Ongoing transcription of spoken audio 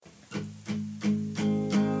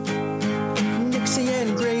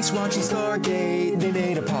Grace watching Stargate. They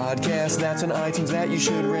made a podcast that's on iTunes that you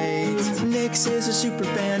should rate. Nix is a super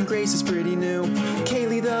fan, Grace is pretty new.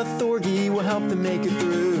 Kaylee the Thorgy will help them make it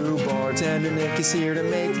through. Bartender Nick is here to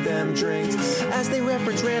make them drinks as they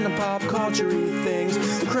reference random pop culture-y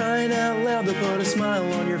things. Crying out loud, they'll put a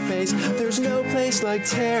smile on your face. There's no place like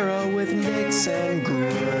Tara with Nix and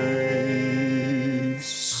Grace.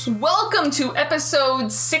 Welcome to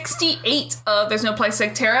episode 68 of There's No Place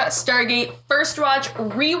Like Tara, Stargate First Watch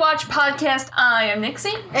Rewatch Podcast. I am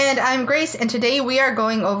Nixie. And I'm Grace, and today we are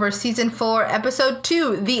going over Season 4, Episode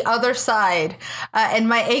 2, The Other Side. And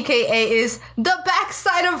my AKA is The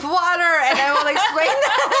Backside of Water, and I will explain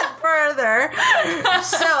that further.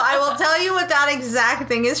 So I will tell you what that exact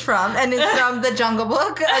thing is from, and it's from The Jungle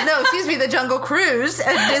Book. The Jungle Cruise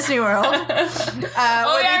at Disney World. When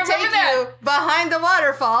they take you behind the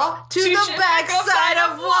waterfall to the backside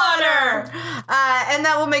of water. And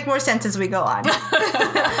that will make more sense as we go on.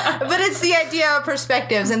 But it's the idea of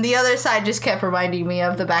perspectives, and the other side just kept reminding me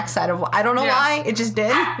of the backside of water. I don't know why, it just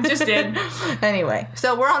did. It just did. Anyway,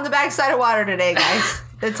 so we're on the backside of water today, guys.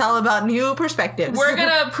 It's all about new perspectives. We're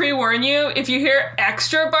gonna pre-warn you, if you hear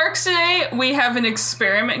extra barks today, we have an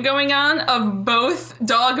experiment going on of both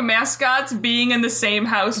dog mascots being in the same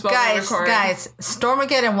house while we record. Guys,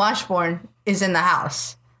 Stormageddon Washburn is in the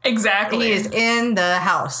house. Exactly. He is in the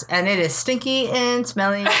house, and it is stinky and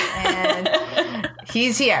smelly, and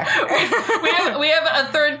he's here. we have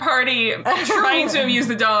a third party trying to amuse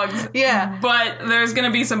the dogs. Yeah. But there's going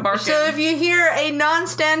to be some barking. So if you hear a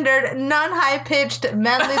non-standard, non-high-pitched,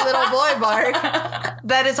 manly little boy bark,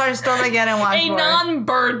 that is our Stormageddon Washburn. A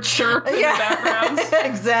non-bird chirp in the background.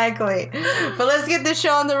 Exactly. But let's get this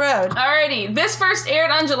show on the road. Alrighty. This first aired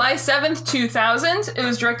on July 7th, 2000. It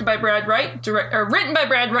was directed by Brad Wright, written by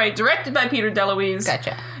Brad Wright, directed by Peter DeLuise.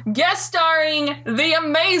 Gotcha. Guest starring the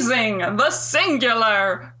amazing, the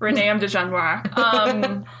singular Renee M.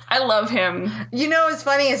 DeJohnnois. I love him. You know what's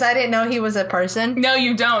funny is I didn't know he was a person. No,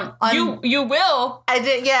 you don't. You will. I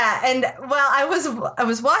did, yeah. And well, I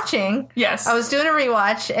was watching. Yes. I was doing a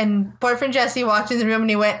rewatch, and boyfriend Jesse walked in the room and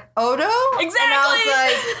he went, Odo? Exactly. And I was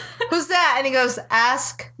like, who's that? And he goes,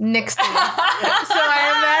 ask Nixie. So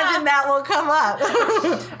I imagine that will come up.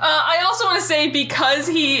 I also want to say, because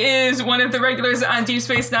he is one of the regulars on Deep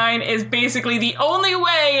Space Nine, is basically the only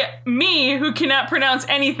way me, who cannot pronounce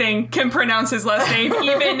anything, can pronounce his last name,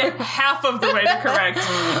 even half of the way to correct.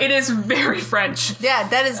 It is very French. Yeah,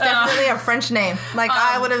 that is definitely a French name. Like,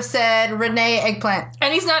 I would have said Renee Eggplant.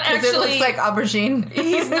 And he's not actually... Because it looks like aubergine.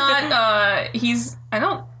 He's not, he's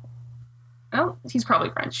probably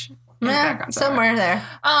French. Somewhere there.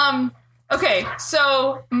 Okay,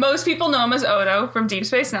 so most people know him as Odo from Deep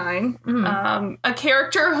Space Nine. Mm-hmm. A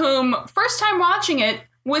character whom, first time watching it,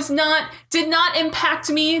 did not impact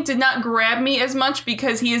me, did not grab me as much,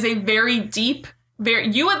 because he is a very deep,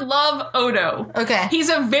 you would love Odo. Okay. He's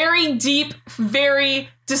a very deep, very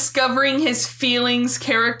discovering his feelings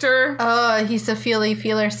character. Oh, he's a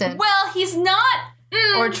Feelerson. Well, he's not...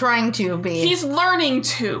 Or trying to be. He's learning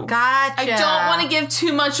to. Gotcha. I don't want to give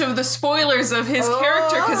too much of the spoilers of his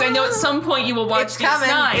character, because I know at some point you will watch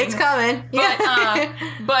DS9. It's coming.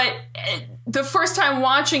 But the first time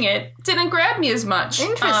watching it didn't grab me as much.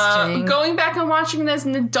 Interesting. Going back and watching it as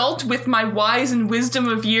an adult with my wise and wisdom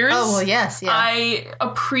of years. Oh, well, yes. Yeah. I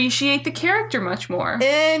appreciate the character much more.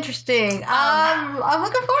 Interesting. I'm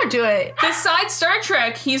looking forward to it. Besides Star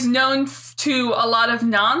Trek, he's known to a lot of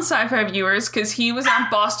non-sci-fi viewers because he was on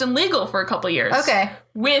Boston Legal for a couple years. Okay.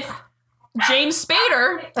 With James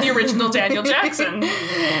Spader, the original Daniel Jackson.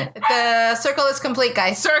 The circle is complete,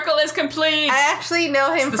 guys. Circle is complete. I actually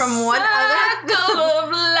know him from one other. Circle of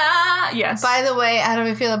life. Yes. By the way, how do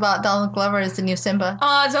we feel about Donald Glover as the new Simba?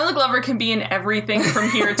 Donald Glover can be in everything from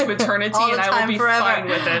here to eternity, and I will be fine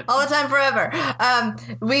with it. All the time, forever.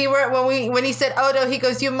 When he said Odo, he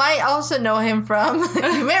goes, "You might also know him from.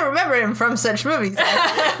 You may remember him from such movies."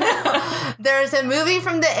 There's a movie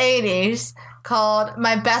from the 80s called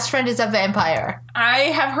My Best Friend is a Vampire.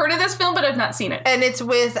 I have heard of this film, but I've not seen it. And it's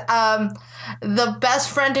with the best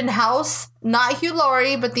friend in House, not Hugh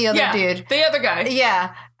Laurie, but the other dude. The other guy.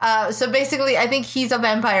 Yeah. So basically, I think he's a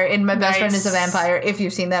vampire in My Best Friend is a Vampire, if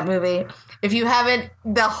you've seen that movie. If you haven't,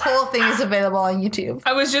 the whole thing is available on YouTube.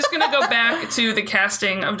 I was just going to go back to the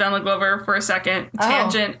casting of Donald Glover for a second.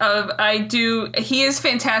 Tangent of, he is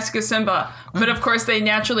fantastic as Simba, but of course they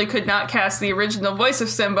naturally could not cast the original voice of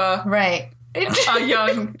Simba. Right. A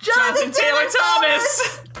young Jonathan Taylor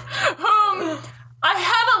Thomas, whom I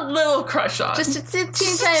had a little crush on. Just a teeny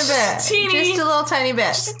tiny bit. Teeny. Just a little tiny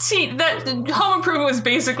bit. That Home Improvement was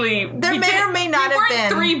basically... There may or may not have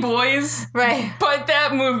been. We weren't 3 boys. Right. But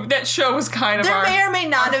that show was kind of There may or may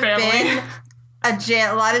not have family. been a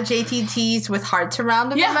lot of JTTs with hearts around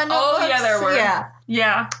them in my notebooks. Oh, yeah, there were.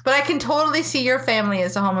 Yeah. But I can totally see your family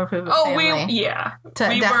as a Home Improvement family.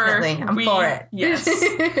 Definitely. I'm for it. Yes.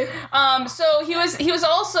 So he was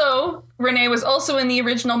also... Renee was also in the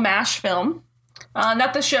original MASH film.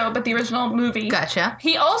 Not the show, but the original movie. Gotcha.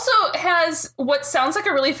 He also has what sounds like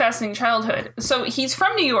a really fascinating childhood. So he's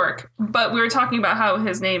from New York, but we were talking about how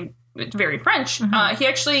his name is very French. Mm-hmm. He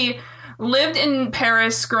actually lived in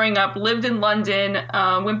Paris growing up, lived in London,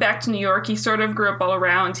 went back to New York. He sort of grew up all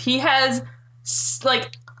around. He has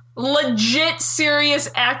like legit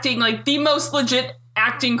serious acting, like the most legit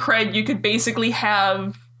acting cred you could basically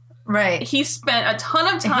have. Right. He spent a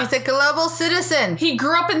ton of time. He's a global citizen. He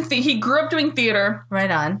grew up he grew up doing theater. Right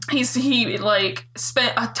on. He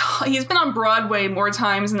spent a ton, he's been on Broadway more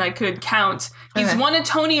times than I could count. He's won a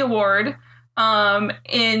Tony Award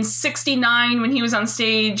in '69 when he was on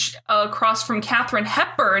stage across from Katharine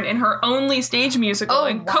Hepburn in her only stage musical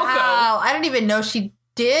in Coco. Wow. I didn't even know she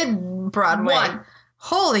did Broadway. Won.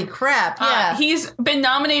 Holy crap. Yeah. He's been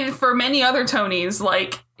nominated for many other Tonys.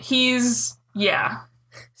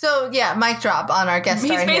 So, yeah, mic drop on our guest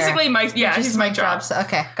star He's basically here. he's mic drop. drops.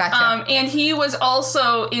 Okay, gotcha. And he was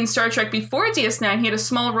also in Star Trek before DS9. He had a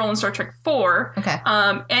small role in Star Trek 4. Okay.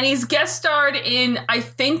 And he's guest starred in, I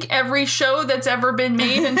think, every show that's ever been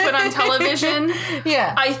made and put on television.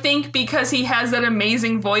 Yeah. I think because he has that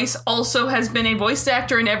amazing voice, also has been a voice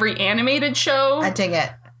actor in every animated show I dig it.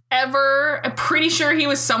 ever. I'm pretty sure he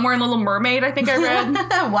was somewhere in Little Mermaid, I think I read.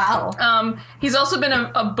 Wow. He's also been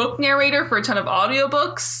a book narrator for a ton of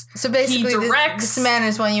audiobooks. So basically, he directs. this man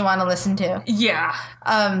is one you want to listen to. Yeah.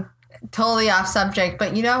 Totally off subject,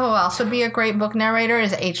 but you know who else would be a great book narrator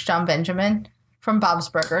is H. John Benjamin from Bob's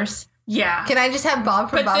Burgers. Yeah. Can I just have Bob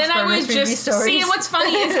from Bob's then I Burgers would read me just stories? see what's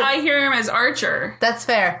funny is I hear him as Archer. That's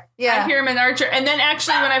fair. Yeah. I hear him as Archer. And then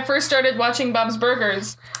actually when I first started watching Bob's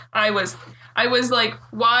Burgers, I was like,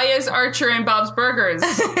 why is Archer in Bob's Burgers?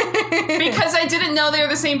 Because I didn't know they were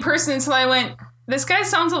the same person until I went, this guy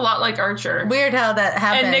sounds a lot like Archer. Weird how that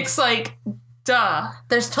happens. And Nick's like, duh.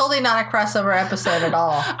 There's totally not a crossover episode at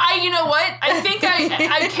all. You know what? I think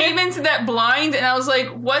I came into that blind and I was like,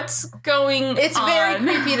 what's going on? It's very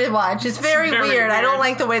creepy to watch. It's very weird. I don't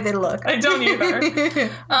like the way they look. I don't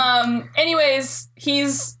either. Anyways,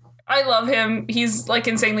 I love him. He's like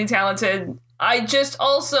insanely talented. I just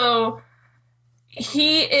also, I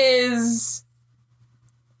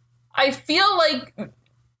feel like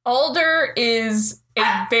Alder is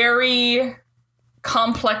a very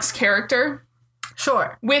complex character.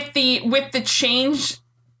 Sure. With the change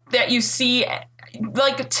that you see,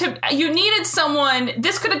 you needed someone.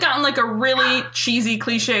 This could have gotten like a really cheesy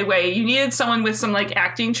cliche way. You needed someone with some like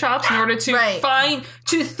acting chops in order to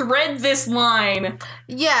to thread this line.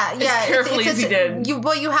 Yeah, as carefully as he did. You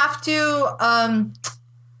have to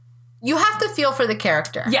feel for the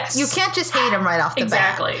character. Yes. You can't just hate him right off the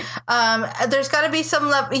bat. Exactly. There's got to be some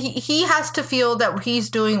level. He has to feel that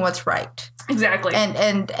he's doing what's right. Exactly.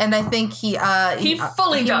 And I think he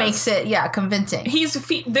fully does. Makes it convincing.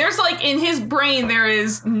 There's like in his brain there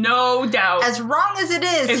is no doubt. As wrong as it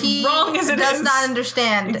is, he does not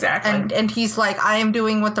understand. Exactly. And he's like, I am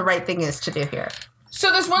doing what the right thing is to do here. So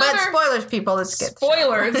there's one But other... spoilers, people. Let's get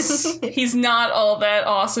Spoilers. He's not all that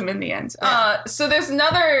awesome in the end. Yeah. So there's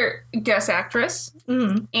another guest actress,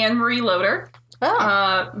 Anne-Marie Loder,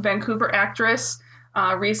 Vancouver actress,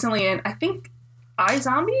 recently in, I think,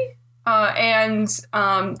 iZombie? And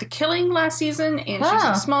The Killing last season, and she's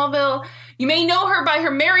in Smallville. You may know her by her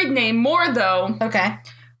married name more, though. Okay.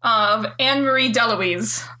 Of Anne-Marie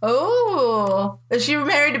DeLuise. Oh. Is she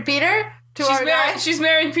married to Peter? She's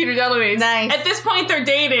married to Peter DeLuise. Nice. At this point, they're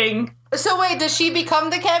dating. So wait, does she become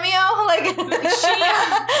the cameo?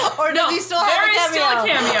 Or does he still have a cameo? There is still a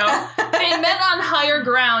cameo. They met on Higher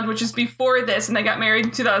Ground, which is before this, and they got married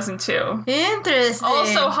in 2002. Interesting.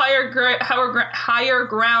 Also, Higher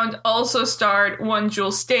Ground also starred one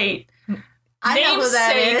Jewel State. I know who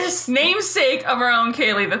that is. Namesake of our own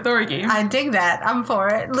Kaylee the Thorgy. I dig that. I'm for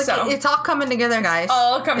it. Look, it's all coming together, guys.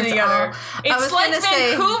 All coming together. It's like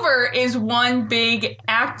Vancouver is one big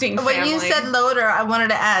acting family. When you said Loder, I wanted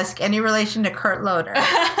to ask, any relation to Kurt Loder,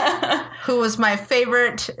 who was my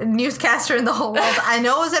favorite newscaster in the whole world. I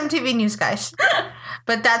know it was MTV News, guys.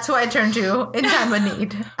 But that's who I turn to in time of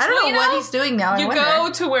need. I don't know what he's doing now. You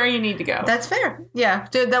go to where you need to go. That's fair. Yeah.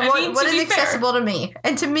 Dude, what is accessible to me?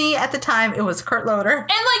 And to me, at the time, it was Kurt Loder. And,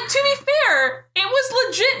 like, to be fair, it was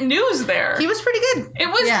legit news there. He was pretty good. It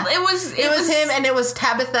was him, and it was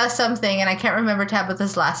Tabitha something, and I can't remember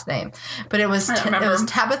Tabitha's last name. But it was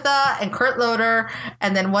Tabitha and Kurt Loder,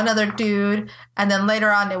 and then one other dude, and then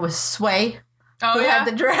later on it was Sway. Oh, who had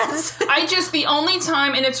the dress. The only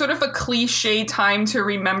time, and it's sort of a cliche time to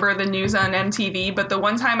remember the news on MTV, but the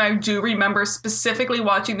one time I do remember specifically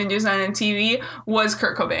watching the news on MTV was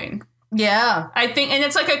Kurt Cobain. Yeah. I think, and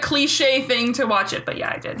it's like a cliche thing to watch it, but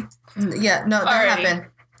yeah, I did. Yeah, no, that happened.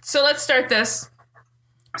 So let's start this.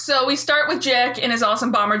 So we start with Jack in his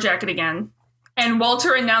awesome bomber jacket again. And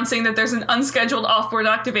Walter announcing that there's an unscheduled off-board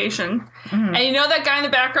activation. Mm-hmm. And you know that guy in the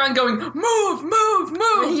background going, move, move,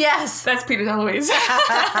 move. Yes. That's Peter DeLuise.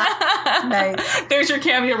 Nice. There's your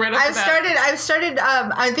cameo right off the bat. I've started,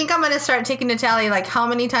 I think I'm going to start taking a tally, like how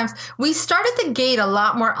many times. We start at the gate a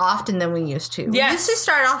lot more often than we used to. Yes. We used to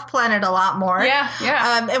start off planet a lot more. Yeah,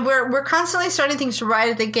 yeah. And we're constantly starting things right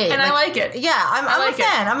at the gate. And I like it. Yeah, I'm a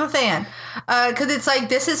fan. I'm a fan. Because it's like,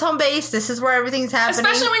 this is home base. This is where everything's happening.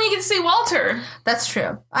 Especially when you get to see Walter. That's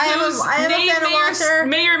true. I am a fan of Walter.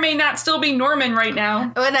 May or may not still be Norman right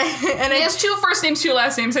now. He has 2 first names, 2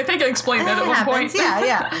 last names. I think I explained that at one point.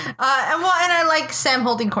 Yeah. And I like Sam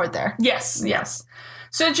holding court there. Yes.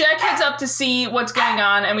 So Jack heads up to see what's going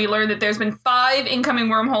on, and we learn that there's been 5 incoming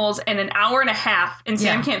wormholes in an hour and a half, and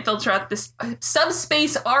Sam can't filter out this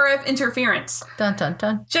subspace RF interference. Dun, dun,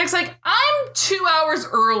 dun. Jack's like, I'm 2 hours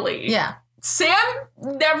early. Yeah. Sam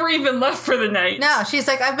never even left for the night. No, she's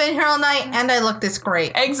like, I've been here all night, and I look this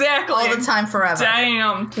great. Exactly. All the time, forever.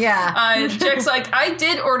 Damn. Yeah. Jack's like, I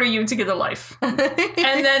did order you to get a life. And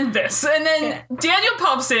then this. And then Daniel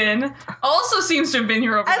pops in, also seems to have been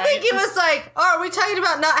here overnight. I think he was like, oh, are we talking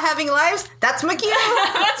about not having lives? That's McHugh.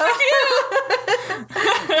 That's McHugh.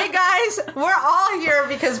 Hey, guys, we're all here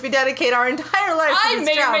because we dedicate our entire life to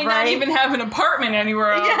this job, I may not even have an apartment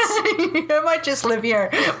anywhere else. I might just live here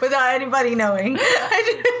without anybody knowing.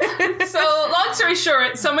 So, long story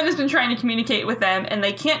short, someone has been trying to communicate with them, and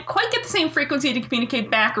they can't quite get the same frequency to communicate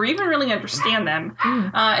back or even really understand them.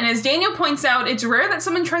 And as Daniel points out, it's rare that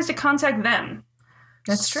someone tries to contact them.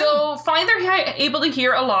 That's true. So, finally they're able to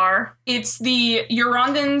hear Alar. It's the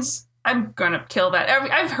Eurondans. I'm gonna kill that.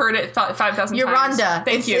 I've heard it 5,000 times. Yoronda.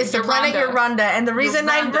 Thank you. It's the planet Yoronda. And the reason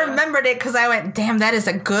I remembered it, because I went, damn, that is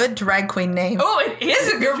a good drag queen name. Oh, it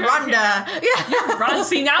is a good Yoronda. Yeah. Yoronda.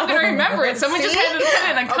 See, now I'm gonna remember it. Someone just had to put it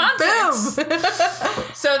in a context.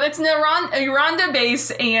 Boom. So that's a Yoronda base,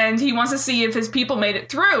 and he wants to see if his people made it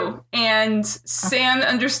through. And Sam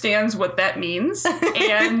understands what that means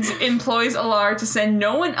and employs Alar to send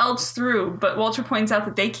no one else through, but Walter points out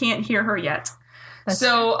that they can't hear her yet.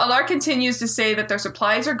 So Alar continues to say that their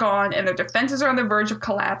supplies are gone and their defenses are on the verge of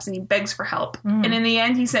collapse, and he begs for help. And in the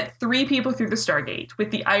end, he sent 3 people through the Stargate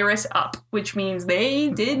with the Iris up, which means they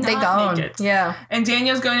did not make it. Yeah. And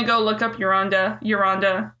Daniel's going to go look up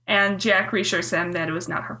Yoronda, and Jack reassures them that it was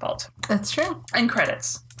not her fault. That's true. And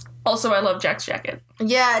credits. Also, I love Jack's jacket.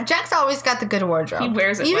 Yeah, Jack's always got the good wardrobe. He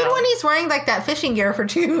wears it Even well. when he's wearing, like, that fishing gear for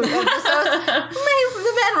 2 episodes,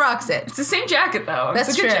 the man rocks it. It's the same jacket, though. That's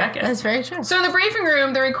it's a good true. jacket. That's very true. So in the briefing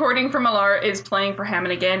room, the recording from Alar is playing for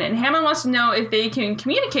Hammond again, and Hammond wants to know if they can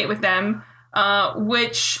communicate with them,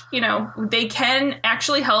 which, they can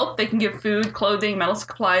actually help. They can give food, clothing, medical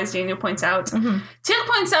supplies, Daniel points out. Tim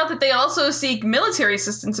points out that they also seek military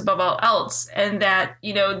assistance above all else, and that,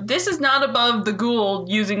 this is not above the Gould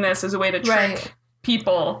using this as a way to trick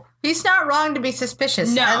people. He's not wrong to be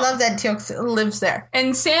suspicious. No. I love that Teal'c lives there.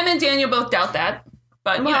 And Sam and Daniel both doubt that,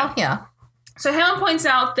 but, yeah. So Hammond points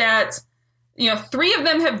out that 3 of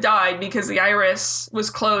them have died because the Iris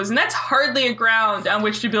was closed, and that's hardly a ground on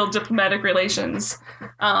which to build diplomatic relations.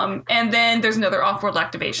 And then there's another off-world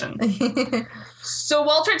activation. So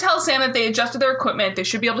Walter tells Sam that they adjusted their equipment. They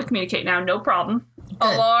should be able to communicate now, no problem. Good.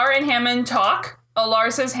 Alar and Hammond talk.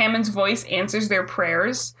 Alar says Hammond's voice answers their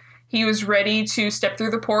prayers. He was ready to step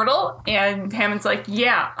through the portal, and Hammond's like,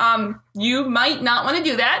 you might not want to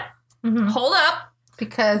do that. Hold up.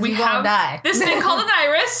 Because we won't die. This thing called an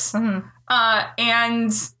Iris.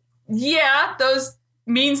 And those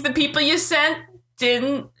means the people you sent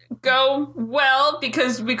didn't go well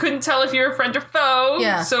because we couldn't tell if you were friend or foe.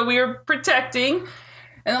 Yeah. So we were protecting.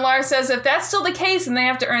 And Alar says if that's still the case, then they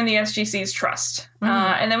have to earn the SGC's trust.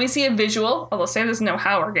 And then we see a visual, although Sam doesn't know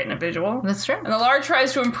how we're getting a visual. That's true. And Alar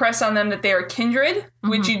tries to impress on them that they are kindred,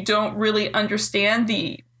 which you don't really understand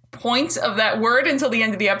the point of that word until the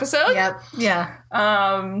end of the episode. Yep. Yeah.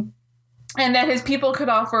 and that his people could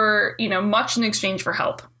offer, much in exchange for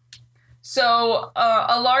help. So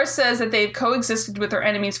Alar says that they've coexisted with their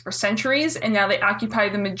enemies for centuries, and now they occupy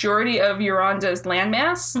the majority of Yoronda's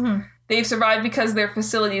landmass. Mm-hmm. They've survived because their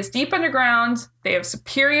facility is deep underground. They have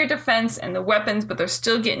superior defense and the weapons, but they're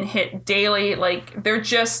still getting hit daily. Like,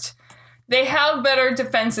 they have better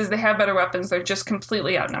defenses, they have better weapons, they're just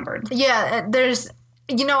completely outnumbered. Yeah, there's...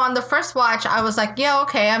 on the first watch, I was like, yeah,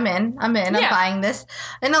 okay, I'm in, I'm buying this.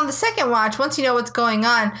 And on the second watch, once you know what's going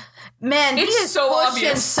on, man, he is so pushing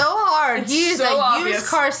obvious. so hard. It's He is so a obvious. used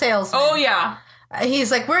car salesman. Oh, yeah.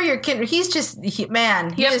 He's like, where are your kids? He's just, he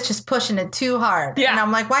is just pushing it too hard. Yeah. And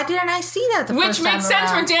I'm like, why didn't I see that the first time Which makes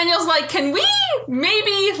sense around? where Daniel's like, can we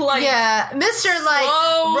maybe, like... Yeah, Mr.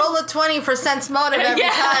 roll a 20 for sense motive every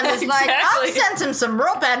time is like, I'll sense him some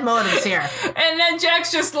real bad motives here. And then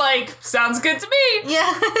Jack's just like, sounds good to me.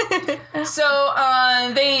 Yeah. So,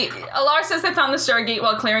 Alar says they found the Stargate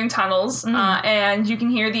while clearing tunnels, and you can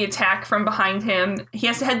hear the attack from behind him. He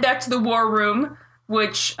has to head back to the war room,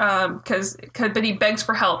 but he begs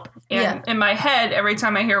for help. And in my head, every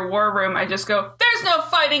time I hear war room, I just go, there's no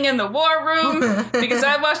fighting in the war room, because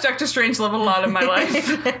I've watched Doctor Strangelove a lot of my life.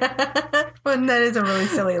 Well, that is a really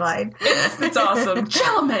silly line. It's awesome.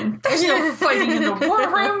 Gentlemen, there's no fighting in the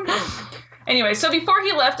war room. Anyway, so before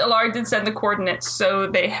he left, Alar did send the coordinates, so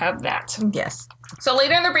they have that. Yes. So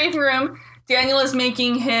later in the briefing room, Daniel is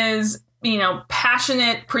making his,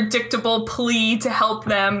 passionate, predictable plea to help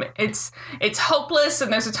them. It's hopeless,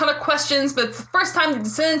 and there's a ton of questions, but it's the first time the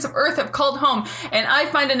descendants of Earth have called home. And I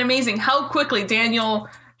find it amazing how quickly Daniel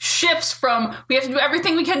shifts from, we have to do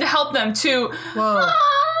everything we can to help them, to, whoa.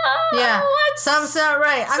 Yeah, something's not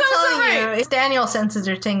right. I'm telling you, it's Daniel senses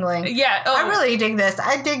are tingling. Yeah. Oh. I really dig this.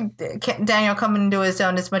 I dig Daniel coming into his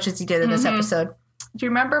own as much as he did in this episode. Do you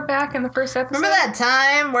remember back in the first episode? Remember that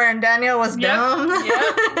time when Daniel was dumb?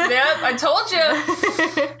 Yep, I told you.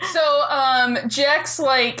 So, Jack's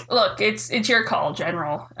like, look, it's your call,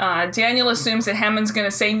 General. Daniel assumes that Hammond's going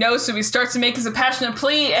to say no, so he starts to make his passionate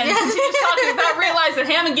plea and continues talking without realizing that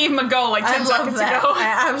Hammond gave him a go like 10 seconds ago.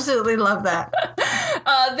 I absolutely love that.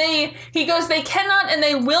 He goes, they cannot and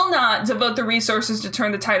they will not devote the resources to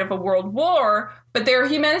turn the tide of a world war, but there are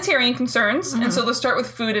humanitarian concerns, and so they'll start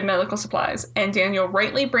with food and medical supplies. And Daniel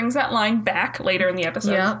rightly brings that line back later in the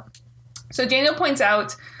episode. Yeah. So Daniel points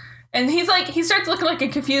out, and he starts looking like a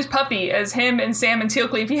confused puppy as him and Sam and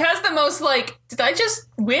Teal'c. He has the most, did I just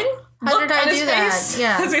win? How did I do that?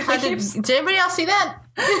 Yeah. Did anybody else see that?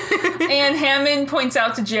 And Hammond points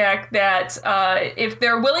out to Jack that if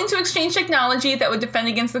they're willing to exchange technology that would defend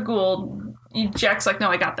against the Goa'uld, Jack's like, no,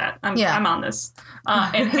 I got that. I'm on this.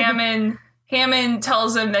 And Hammond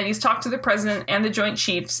tells him that he's talked to the president and the Joint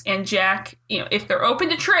Chiefs, and Jack, if they're open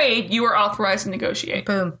to trade, you are authorized to negotiate.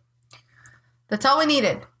 Boom. That's all we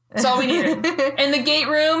needed. That's all we needed. In the gate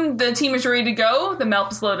room, the team is ready to go. The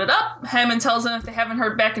MALP is loaded up. Hammond tells them if they haven't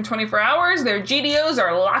heard back in 24 hours, their GDOs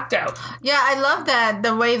are locked out. Yeah, I love that,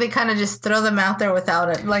 the way they kind of just throw them out there without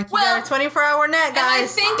it. Like, you got a 24-hour net,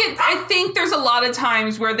 guys. And I think there's a lot of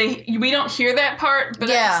times where we don't hear that part, but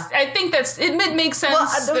I think it makes sense. Well,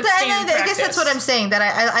 I guess that's what I'm saying, that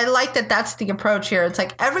I like that that's the approach here. It's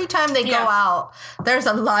like every time they go out, there's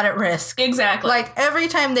a lot at risk. Exactly. Like every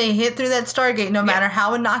time they hit through that Stargate, no matter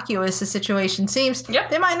how innocuous the situation seems,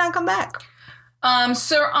 they might not come back.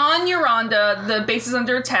 So on Yoronda, the base is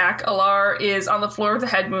under attack. Alar is on the floor with a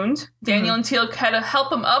head wound. Daniel and Teal'c had to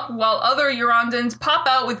help him up while other Yorondans pop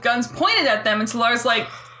out with guns pointed at them. And Alar's like,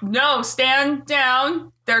 no, stand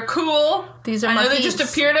down. They're cool. These are I my know they peeps.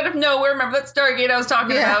 just appeared out of nowhere. Remember that Stargate I was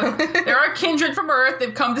talking about? They're our kindred from Earth.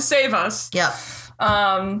 They've come to save us. Yep.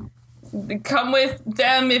 Come with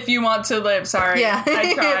them if you want to live. Sorry. Yeah.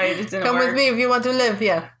 I tried. It didn't Come work. with me if you want to live,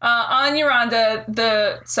 On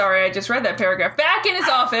Yoronda, sorry, I just read that paragraph. Back in his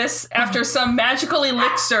office, after some magical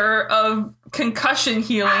elixir of concussion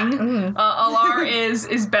healing, Alar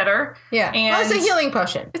is better. Yeah. And it's a healing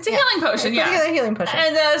potion. It's a healing potion, It's a healing potion.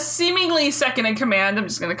 And seemingly second in command, I'm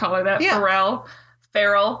just going to call her that,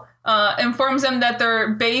 Farrell, informs them that their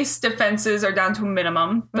base defenses are down to a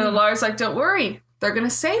minimum. But Alar's like, don't worry. They're going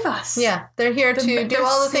to save us. Yeah, they're here to do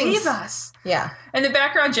all the things. Save us. Yeah. In the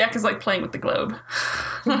background, Jack is playing with the globe.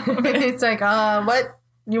 It's like, what?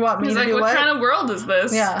 You want me He's to like, do what? what kind of world is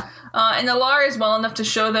this? Yeah. And Alar is well enough to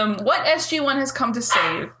show them what SG-1 has come to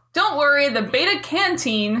save. Don't worry, the Beta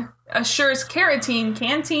Canteen assures ensures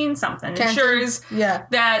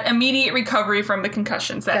that immediate recovery from the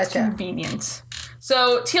concussions. That's convenient.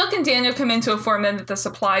 So Teal'c and Daniel come in to inform them that the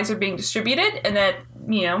supplies are being distributed and that,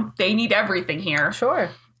 they need everything here. Sure.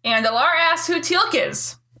 And Alar asks who Teal'c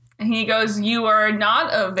is. And he goes, you are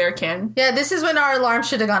not of their kin. Yeah, this is when our alarm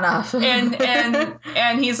should have gone off.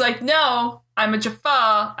 And he's like, no, I'm a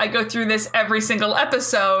Jaffa. I go through this every single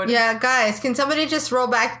episode. Yeah, guys, can somebody just roll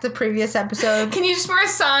back the previous episode? Can you just wear a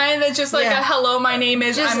sign that's just like a hello, my name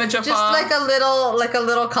is, I'm a Jaffa. Just like a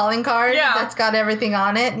little calling card that's got everything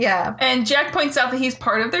on it. Yeah. And Jack points out that he's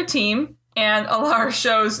part of their team, and Alar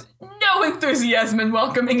shows no enthusiasm in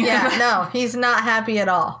welcoming him. Yeah, no, he's not happy at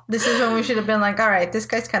all. This is when we should have been like, all right, this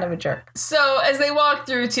guy's kind of a jerk. So as they walk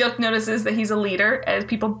through, Teal'c notices that he's a leader as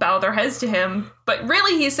people bow their heads to him. But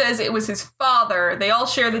really, he says it was his father. They all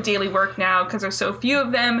share the daily work now because there's so few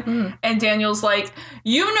of them. And Daniel's like,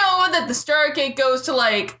 you know that the Stargate goes to,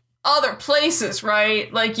 like, other places,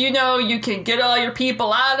 right? Like, you know, you can get all your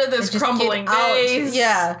people out of this crumbling base.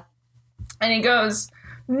 Yeah. And he goes,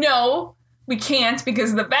 no, we can't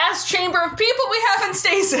because of the vast chamber of people we have in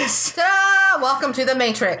stasis. Ta-da! Welcome to the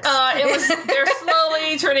Matrix. They're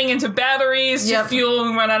slowly turning into batteries to fuel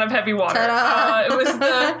and run out of heavy water.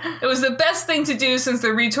 It was the best thing to do since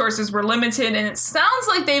the resources were limited, and it sounds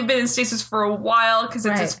like they've been in stasis for a while because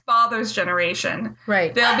it's his father's generation.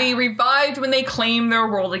 Right. They'll be revived when they claim their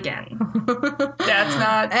world again. That's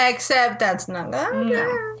not good.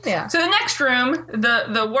 No. Yeah. So the next room,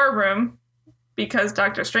 the war room, because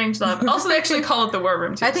Dr. Strangelove. Also, they actually call it the war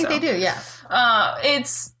room, too. I think they do, yeah.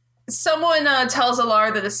 It's... Someone tells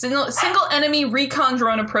Alar that a single enemy recon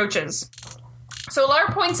drone approaches. So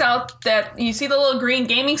Alar points out that you see the little green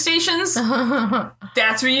gaming stations?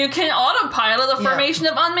 That's where you can autopilot a formation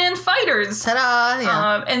of unmanned fighters. Ta-da!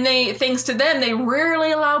 Yeah. And thanks to them, they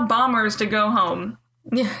rarely allow bombers to go home.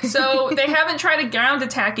 So they haven't tried a ground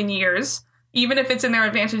attack in years. Even if it's in their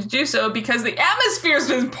advantage to do so, because the atmosphere's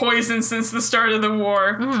been poisoned since the start of the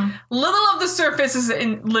war. Little of the surface is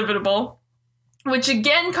livable, which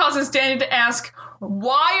again causes Danny to ask,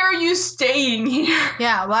 why are you staying here?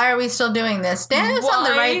 Yeah, why are we still doing this? Daniel's on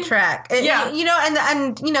the right track. You know,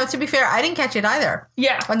 and you know, to be fair, I didn't catch it either.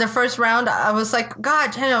 Yeah. On the first round, I was like,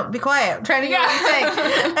 God, Daniel, be quiet. I'm trying to get what you're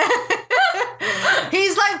saying.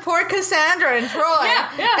 He's like poor Cassandra and Troy.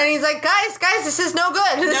 Yeah. And he's like, guys, this is no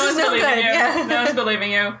good. This is no good. Yeah. No one's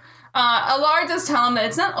believing you. Alar does tell him that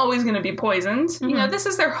it's not always going to be poisoned. You know, this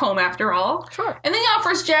is their home after all. Sure. And then he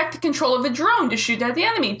offers Jack the control of a drone to shoot at the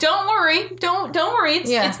enemy. Don't worry. Don't worry.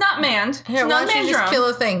 It's not manned. It's not manned drone. Just kill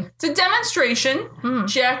a thing. It's a demonstration.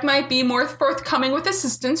 Jack might be more forthcoming with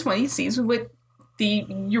assistance when he sees what the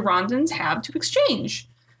Urandans have to exchange.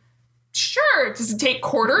 Sure. Does it take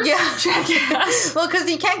quarters? Yeah. Jack asks. Well, because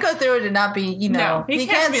he can't go through it and not be, you know, he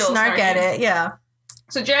can't snark at it. Yeah.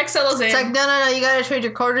 So Jack settles in. It's like, no, you gotta trade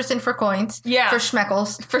your quarters in for coins. Yeah. For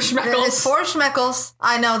schmeckles. It's 4 schmeckles.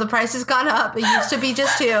 I know, the price has gone up. It used to be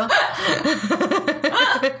just 2.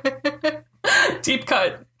 Deep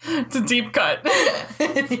cut. It's a deep cut.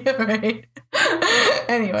 Right.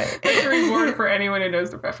 Anyway. It's a reward for anyone who knows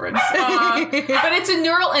the reference. But it's a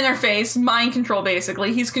neural interface, mind control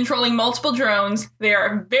basically. He's controlling multiple drones. They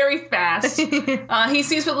are very fast. He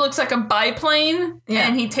sees what looks like a biplane,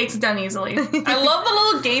 and he takes it down easily. I love the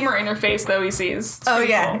little gamer interface, though, he sees. It's cool.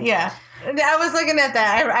 Yeah. I was looking at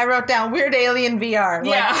that. I wrote down Weird Alien VR.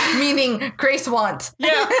 Meaning Grace wants.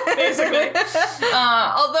 Yeah, basically.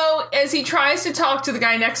 Although, as he tries to talk to the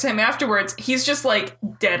guy next to him afterwards, he's just, like,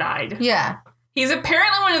 dead-eyed. Yeah. He's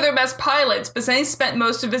apparently one of their best pilots, but since he spent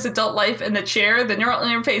most of his adult life in the chair, the neural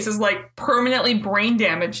interface is, like, permanently brain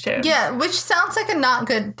damaged him. Yeah, which sounds like a not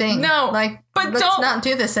good thing. No. Like, let's not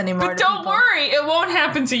do this anymore. But don't worry, it won't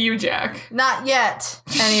happen to you, Jack. Not yet.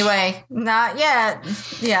 Anyway, not yet.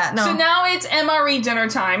 Yeah, no. So now it's MRE dinner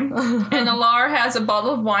time, and Alar has a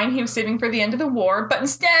bottle of wine he was saving for the end of the war, but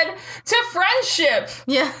instead, to friendship!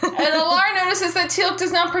 Yeah. And Alar notices that Teal'c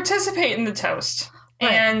does not participate in the toast.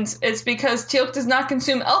 Right. And it's because Teal'c does not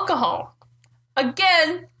consume alcohol.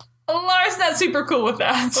 Again, Alar's not super cool with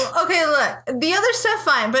that. Okay, look, the other stuff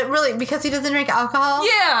fine, but really, because he doesn't drink alcohol?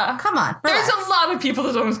 Yeah. Come on, relax. There's a lot of people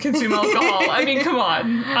that don't consume alcohol. I mean, come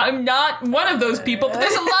on. I'm not one of those people, but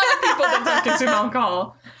there's a lot of people that don't consume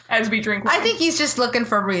alcohol as we drink wine. I think he's just looking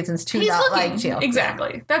for reasons to not like Teal'c.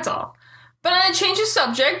 Exactly. That's all. But on a change of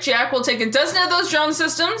subject, Jack will take a dozen of those drone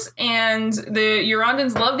systems, and the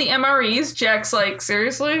Urandans love the MREs. Jack's like,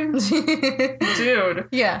 seriously? Dude.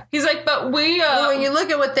 Yeah. He's like, but we, when you look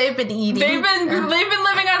at what they've been eating. They've been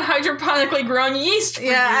living on hydroponically grown yeast for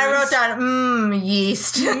years. I wrote down,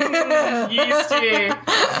 yeast. Yeasty.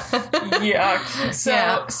 Yuck.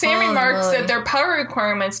 So, Sam remarks that their power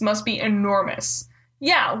requirements must be enormous.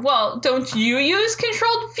 Yeah, well, don't you use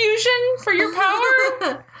controlled fusion for your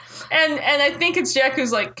power? And I think it's Jack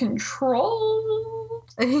who's like, control?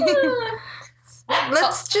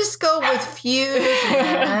 Let's just go with fusion,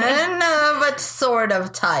 but sort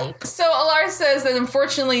of type. So Alar says that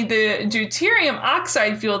unfortunately the deuterium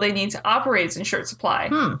oxide fuel they need to operate is in short supply.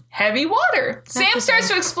 Heavy water. Sam starts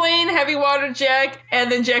to explain heavy water to Jack,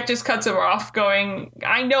 and then Jack just cuts her off going,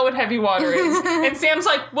 I know what heavy water is. And Sam's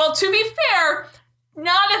like, well, to be fair,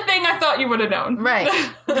 not a thing I thought you would have known. Right.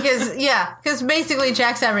 Because basically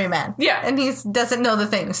Jack's everyman. Yeah. And he doesn't know the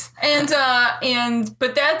things.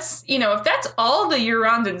 But that's, if that's all the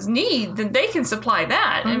Urondans need, then they can supply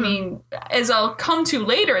that. I mean, as I'll come to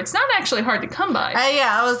later, it's not actually hard to come by.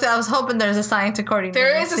 I was hoping there's a science according to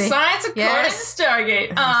There is a science according to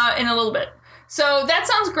Stargate in a little bit. So that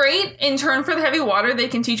sounds great. In turn for the heavy water, they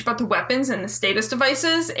can teach about the weapons and the status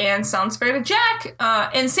devices, and sounds fair to Jack.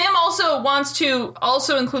 And Sam also wants to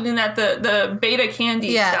include in that the beta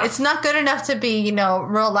candy stuff. It's not good enough to be,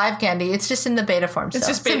 real live candy. It's just in the beta form. It's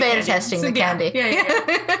just beta candy. testing the candy.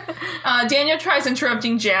 Yeah. Daniel tries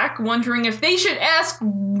interrupting Jack, wondering if they should ask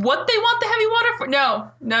what they want the heavy water for.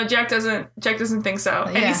 No, Jack doesn't think so.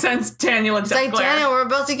 And he sends Daniel a death glare. Daniel, we're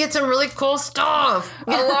about to get some really cool stuff.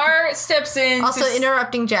 Alar steps in. Also,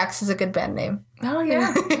 Interrupting Jacks is a good band name. Oh,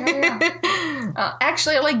 yeah.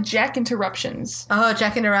 Actually, I like Jack Interruptions. Oh,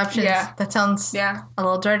 Jack Interruptions. Yeah. That sounds a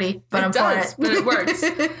little dirty, but I'm for it. But it works.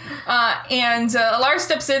 And Alar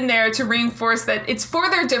steps in there to reinforce that it's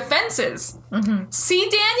for their defenses. See,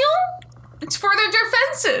 Daniel? It's for their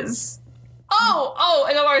defenses. Oh,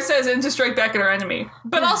 and Alar says, and to strike back at our enemy.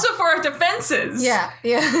 But also for our defenses. Yeah.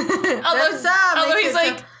 Although he's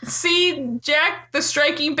like, see, Jack, the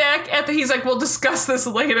striking back at he's like, we'll discuss this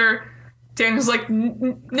later. Daniel's like,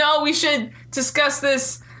 no, we should discuss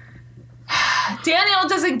this. Daniel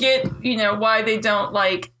doesn't get, why they don't,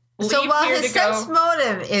 leave so while here his to go. sense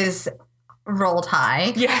motive is rolled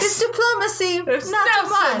high, his diplomacy,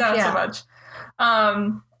 not so much.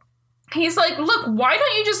 He's like, look, why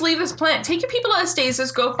don't you just leave this planet? Take your people out of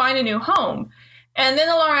stasis, go find a new home. And then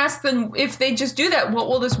Alar asks them, if they just do that, what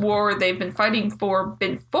will this war they've been fighting for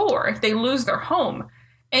if they lose their home?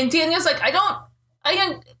 And Daniel's like, I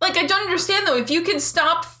don't understand though. If you can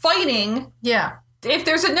stop fighting, if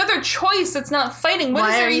there's another choice that's not fighting,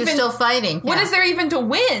 why are you still fighting? What is there even to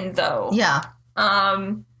win though? Yeah.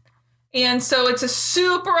 And so it's a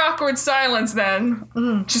super awkward silence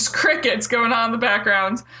then. Just crickets going on in the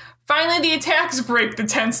background. Finally, the attacks break the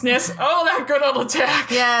tenseness. Oh, that good old attack.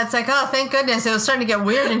 Yeah, it's like, oh, thank goodness. It was starting to get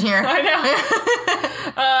weird in here. I know.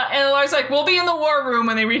 And Alar's like, we'll be in the war room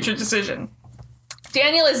when they reach a decision.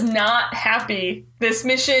 Daniel is not happy. This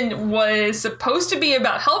mission was supposed to be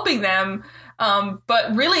about helping them,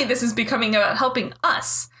 but really this is becoming about helping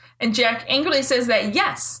us. And Jack angrily says that,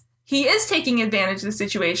 yes, he is taking advantage of the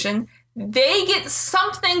situation. They get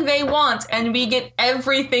something they want, and we get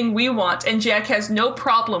everything we want, and Jack has no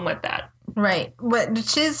problem with that. Right,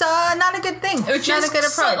 which is not a good thing. Which not is a good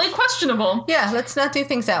approach. Slightly questionable. Yeah, let's not do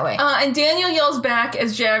things that way. And Daniel yells back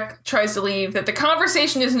as Jack tries to leave that the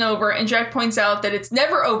conversation isn't over, and Jack points out that it's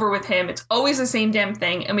never over with him. It's always the same damn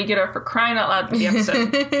thing, and we get our for crying out loud for the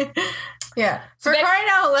episode. Yeah. For crying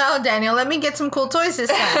out loud, Daniel, let me get some cool toys this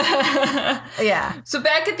time. Yeah. So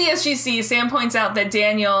back at the SGC, Sam points out that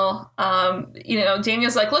Daniel,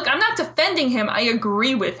 Daniel's like, look, I'm not defending him. I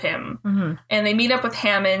agree with him. And they meet up with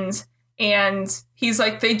Hammond, and he's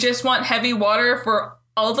like, they just want heavy water for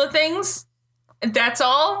all the things. That's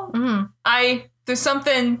all.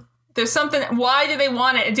 There's something. Why do they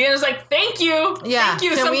want it? And Daniel's like, thank you. Yeah. Thank you.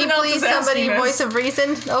 Can something we else please is somebody asking voice this. of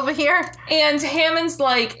reason over here? And Hammond's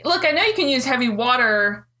like, look, I know you can use heavy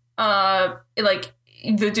water, like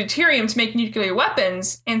the deuterium to make nuclear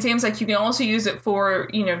weapons. And Sam's like, you can also use it for,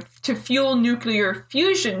 to fuel nuclear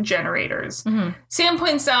fusion generators. Sam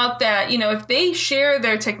points out that, if they share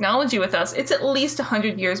their technology with us, it's at least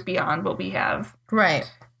 100 years beyond what we have. Right.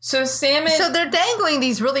 So So they're dangling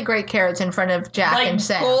these really great carrots in front of Jack and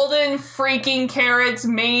Sam. Golden freaking carrots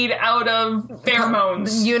made out of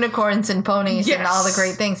pheromones. Unicorns and ponies and all the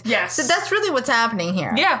great things. Yes. So that's really what's happening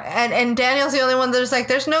here. Yeah. And Daniel's the only one that's like,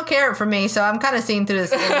 there's no carrot for me, so I'm kind of seeing through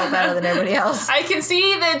this a little better than everybody else. I can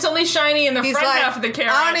see that it's only shiny in the front half of the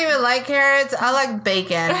carrot. I don't even like carrots. I like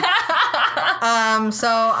bacon. So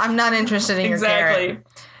I'm not interested in your carrot.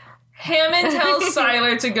 Hammond tells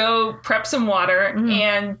Siler to go prep some water,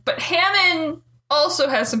 but Hammond also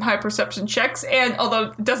has some high perception checks, and although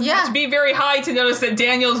it doesn't have to be very high to notice that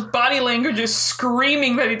Daniel's body language is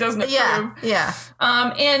screaming that he doesn't approve. Yeah.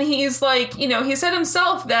 And he's like, he said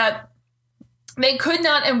himself that they could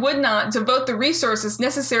not and would not devote the resources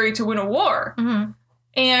necessary to win a war.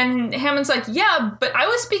 And Hammond's like, yeah, but I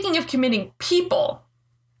was speaking of committing people.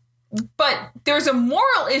 But there's a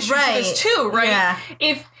moral issue to this too, right?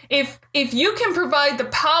 Yeah. if you can provide the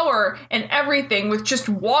power and everything with just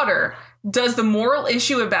water, does the moral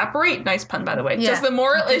issue evaporate? Nice pun, by the way. Yeah. Does the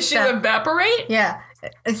moral issue evaporate? Yeah.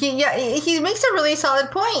 He makes a really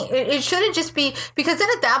solid point. It shouldn't just be, because then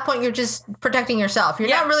at that point you're just protecting yourself. You're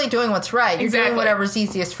not really doing what's right. You're doing whatever's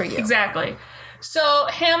easiest for you. Exactly. So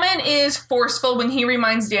Hammond is forceful when he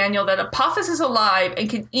reminds Daniel that Apophis is alive and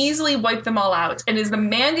can easily wipe them all out, and is the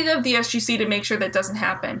mandate of the SGC to make sure that doesn't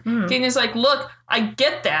happen. Daniel's like, look, I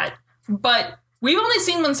get that, but we've only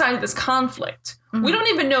seen one side of this conflict. We don't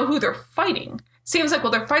even know who they're fighting. Seems like,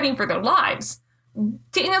 well, they're fighting for their lives.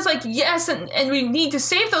 Daniel's like, yes, and we need to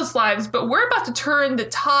save those lives, but we're about to turn the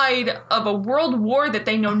tide of a world war that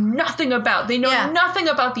they know nothing about. They know nothing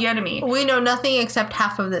about the enemy. We know nothing except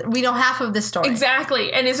we know half of the story.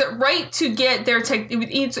 Exactly. And is it right to get their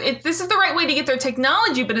this is the right way to get their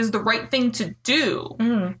technology, but is the right thing to do.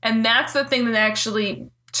 And that's the thing that actually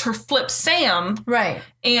flips Sam. Right.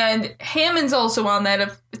 And Hammond's also on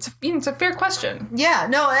that. It's a fair question. Yeah,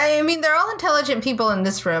 no, I mean, they're all intelligent people in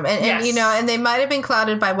this room. And and they might have been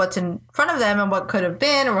clouded by what's in front of them and what could have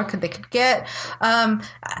been or what they could get.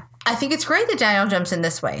 I think it's great that Daniel jumps in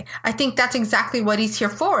this way. I think that's exactly what he's here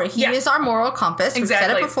for. He is our moral compass. We've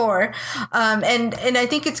said it before. And I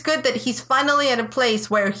think it's good that he's finally at a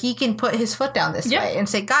place where he can put his foot down this way and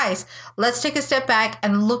say, guys, let's take a step back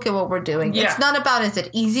and look at what we're doing. Yeah. It's not about, is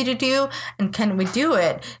it easy to do and can we do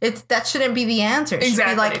it? That shouldn't be the answer. It should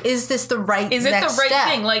be like, is this the right next step? Is it the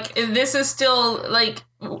right thing? Like, this is still, like,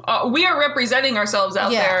 we are representing ourselves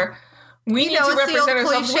out there. We need to represent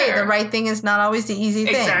ourselves where. The right thing is not always the easy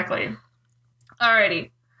thing. Exactly.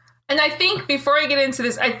 Alrighty. And I think before I get into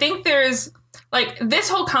this, I think there's, like, this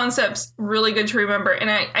whole concept's really good to remember.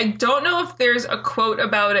 And I don't know if there's a quote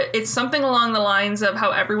about it. It's something along the lines of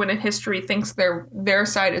how everyone in history thinks their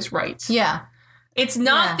side is right. Yeah. It's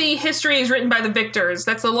not the history is written by the victors.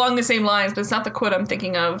 That's along the same lines, but it's not the quote I'm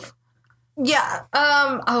thinking of. Yeah.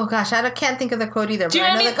 Oh gosh, I can't think of the quote either. Do you know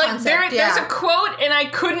what I mean? Like there's a quote, and I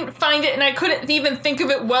couldn't find it, and I couldn't even think of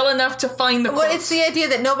it well enough to find the quote. Well, it's the idea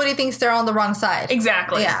that nobody thinks they're on the wrong side.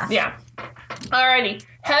 Exactly. Yeah. Alrighty.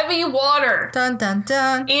 Heavy water. Dun dun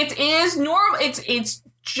dun. It is normal. It's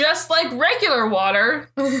just like regular water,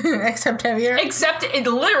 except heavier. Except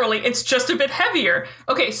it's just a bit heavier.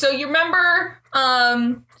 Okay, so you remember.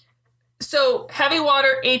 So, heavy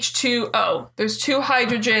water, H2O. There's 2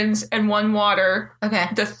 hydrogens and 1 water. Okay.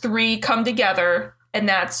 The 3 come together, and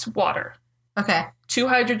that's water. Okay. 2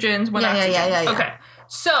 hydrogens, 1 oxygen. Yeah. Okay.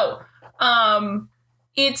 So,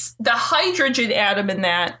 it's the hydrogen atom in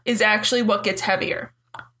that is actually what gets heavier.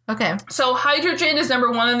 Okay. So, hydrogen is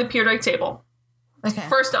number 1 on the periodic table. Okay.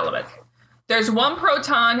 First element. There's 1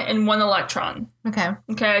 proton and 1 electron.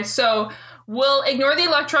 Okay, so we'll ignore the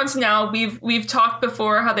electrons now. We've talked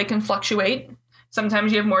before how they can fluctuate.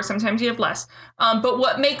 Sometimes you have more, sometimes you have less. But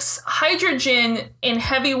what makes hydrogen in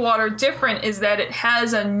heavy water different is that it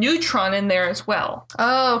has a neutron in there as well.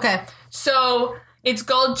 Oh, okay. So it's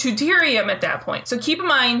called deuterium at that point. So keep in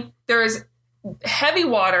mind, there's heavy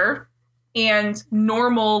water and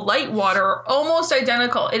normal light water are almost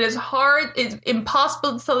identical. It is it's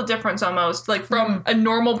impossible to tell the difference almost, like from a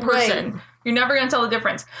normal person. Right. You're never going to tell the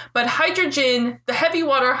difference. But hydrogen, the heavy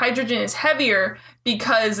water hydrogen is heavier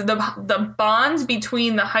because the bonds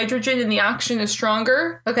between the hydrogen and the oxygen is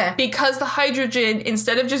stronger. Okay. Because the hydrogen,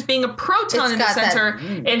 instead of just being a proton in the center,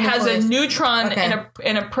 it has a neutron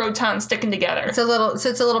and a proton sticking together. It's a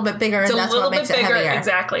little bit bigger, and that's what makes it heavier.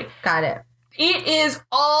 Exactly. Got it. It is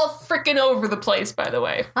all freaking over the place, by the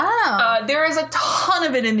way. Oh. There is a ton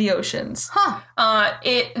of it in the oceans. Huh.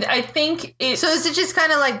 I think it's... So is it just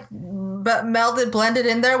kind of like blended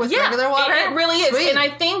in there with regular water? It really is. Sweet. And I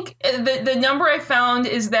think the number I found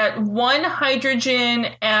is that 1 hydrogen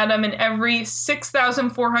atom in every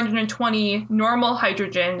 6,420 normal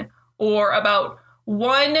hydrogen, or about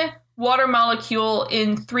 1 water molecule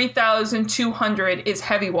in 3,200 is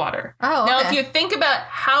heavy water. Oh, okay. Now, if you think about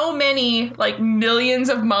how many, like, millions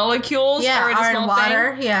of molecules are in a small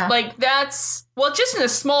water, thing, like, that's, well, just in a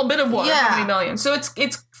small bit of water, how many millions? So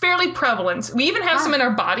it's fairly prevalent. We even have some in our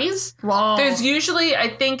bodies. Whoa. There's usually, I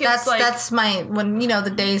think that's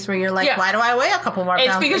the days where you're like, why do I weigh a couple more pounds?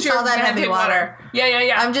 It's because you're all that heavy water.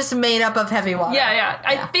 Yeah. I'm just made up of heavy water. Yeah.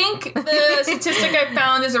 I think the statistic I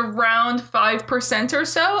found is around 5% or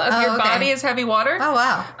so of your body is heavy water. Oh,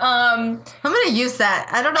 wow. I'm going to use that.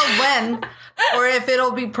 I don't know when or if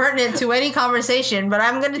it'll be pertinent to any conversation, but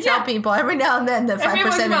I'm going to tell people every now and then that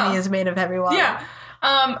 5% of me is made of heavy water. Yeah.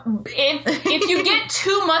 If you get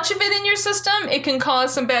too much of it in your system, it can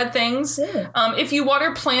cause some bad things. If you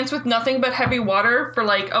water plants with nothing but heavy water for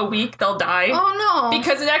like a week, they'll die. Oh, no.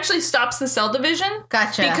 Because it actually stops the cell division.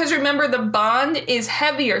 Gotcha. Because remember, the bond is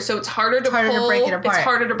heavier, so it's harder to harder to pull. break it apart. It's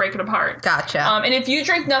harder to break it apart. Gotcha. And if you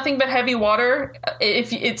drink nothing but heavy water,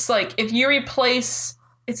 if you replace,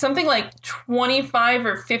 it's something like 25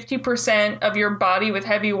 or 50% of your body with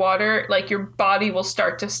heavy water, like your body will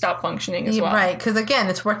start to stop functioning as well. Right, because again,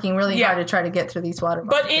 it's working really hard to try to get through these water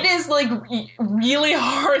But it is like really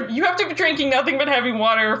hard. You have to be drinking nothing but heavy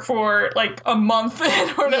water for like a month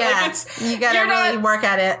in order. Yeah, like you gotta really work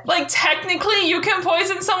at it. Like technically, you can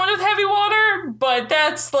poison someone with heavy water, but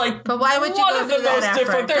that's like. But why would you go through that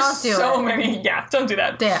effort? There's so many. Yeah, don't do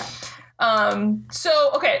that. Yeah.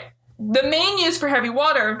 So okay. The main use for heavy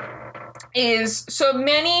water is so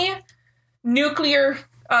many nuclear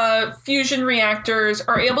fusion reactors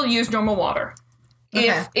are able to use normal water.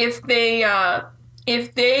 Okay. If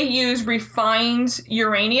they use refined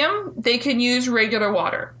uranium, they can use regular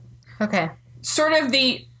water. Okay. Sort of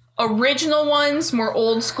the original ones, more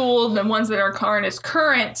old school, the ones that are current is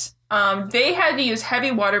current. They had to use heavy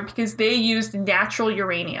water because they used natural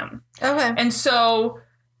uranium. Okay. And so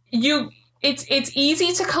It's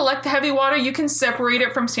easy to collect the heavy water. You can separate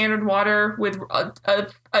it from standard water with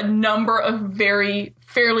a number of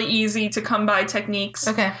fairly easy to come by techniques.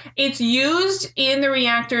 Okay. It's used in the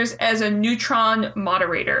reactors as a neutron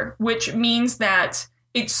moderator, which means that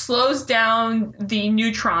it slows down the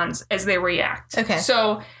neutrons as they react. Okay.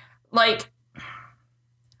 So, like,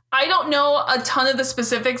 I don't know a ton of the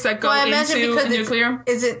specifics that go into nuclear.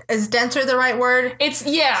 Is denser the right word? It's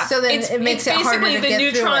So then it makes it harder to get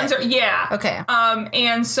neutrons through it. Okay. Okay.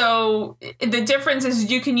 And so the difference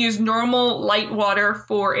is you can use normal light water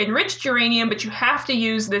for enriched uranium, but you have to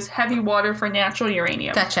use this heavy water for natural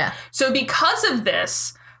uranium. Gotcha. So because of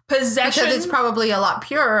this, possession... Because it's probably a lot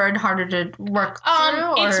purer and harder to work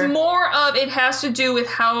through? It's more of, it has to do with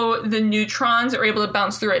how the neutrons are able to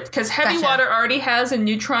bounce through it. Because heavy water already has a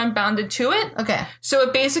neutron bounded to it. Okay. So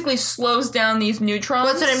it basically slows down these neutrons.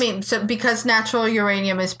 What's what I mean? So because natural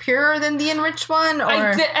uranium is purer than the enriched one? Or?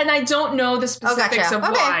 And I don't know the specifics of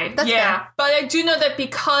why. That's fair. But I do know that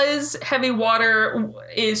because heavy water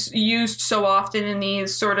is used so often in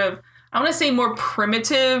these sort of, I want to say more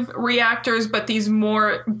primitive reactors, but these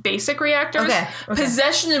more basic reactors. Okay.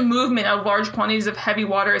 Possession and movement of large quantities of heavy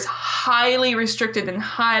water is highly restricted and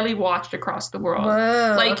highly watched across the world.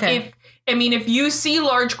 Whoa, if you see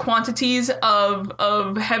large quantities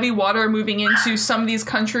of heavy water moving into some of these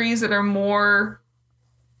countries that are more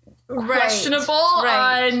questionable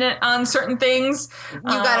on certain things, you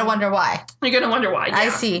gotta wonder why. You're gonna wonder why. Yeah. I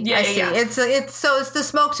see. I see. Yeah. It's the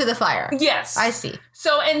smoke to the fire. Yes, I see.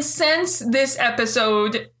 So, and since this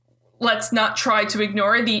episode, let's not try to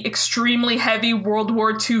ignore the extremely heavy World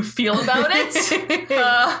War II feel about it.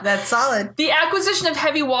 That's solid. The acquisition of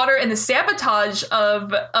heavy water and the sabotage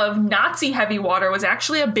of Nazi heavy water was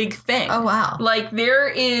actually a big thing. Oh, wow. Like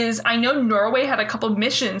I know Norway had a couple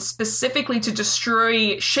missions specifically to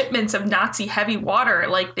destroy shipments of Nazi heavy water.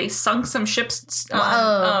 Like they sunk some ships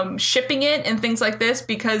shipping it and things like this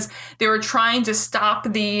because they were trying to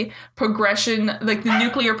stop the progression, like the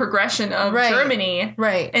nuclear progression of Germany.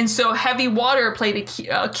 Right. And so heavy water played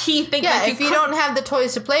a key thing. Yeah, if you don't have the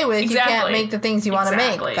toys to play with, you can't make the things you want to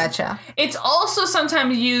make. Gotcha. It's also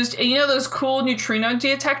sometimes used, you know those cool neutrino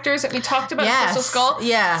detectors that we talked about at Crystal Skull?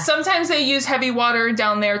 Yeah. Sometimes they use heavy water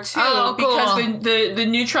down there too because the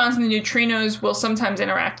neutrons and the neutrinos will sometimes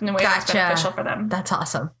interact in a way that's beneficial for them. That's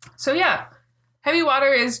awesome. So yeah, heavy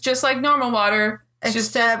water is just like normal water. It's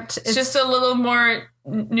just a little more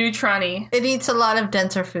neutron-y. It eats a lot of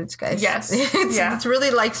denser foods, guys. Yes. It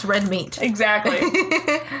really likes red meat. Exactly.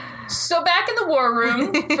 So back in the war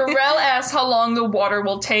room, Pharrell asks how long the water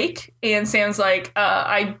will take, and Sam's like,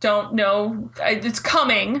 I don't know. It's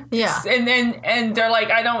coming. Yeah. And they're like,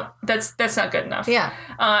 that's not good enough. Yeah.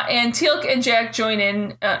 And Teal'c and Jack join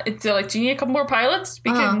in. They're like, do you need a couple more pilots?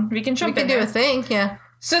 We can jump in. We can do a thing, yeah.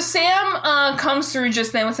 So Sam comes through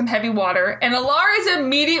just then with some heavy water, and Alara is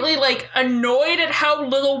immediately, like, annoyed at how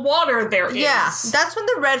little water there is. Yeah, that's when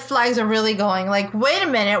the red flags are really going, like, wait a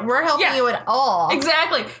minute, we're helping you at all.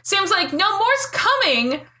 Exactly. Sam's like, no, more's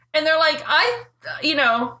coming, and they're like,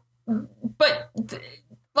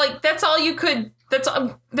 but that's all you could, that's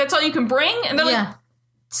all you can bring? And they're like,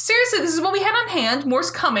 seriously, this is what we had on hand. More's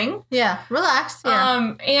coming. Yeah, relax.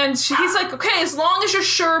 Yeah. And he's like, okay, as long as you're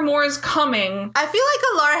sure more is coming. I feel like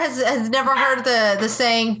Alara has never heard the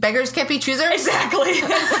saying, beggars can't be choosers. Exactly.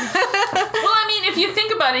 Well, I mean, if you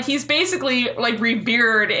think about it, he's basically like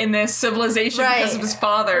revered in this civilization because of his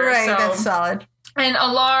father. Right, so. That's solid. And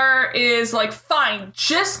Alar is like, fine,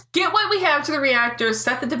 just get what we have to the reactor,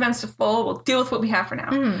 set the defense to full, we'll deal with what we have for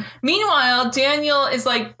now. Meanwhile, Daniel is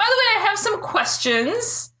like, by the way, I have some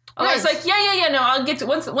questions. Alar's like, yeah, no, I'll get to,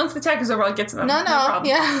 once the attack is over, I'll get to them. No problem.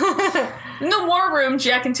 Yeah. In the war room,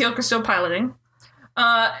 Jack and Teal'c are still piloting.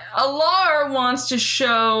 Alar wants to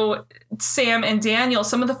show Sam and Daniel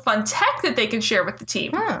some of the fun tech that they can share with the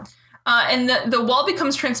team. And the wall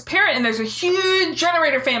becomes transparent, and there's a huge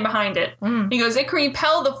generator fan behind it. He goes, it can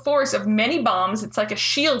repel the force of many bombs. It's like a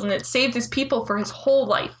shield, and it saved his people for his whole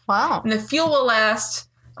life. Wow. And the fuel will last,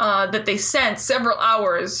 that they sent, several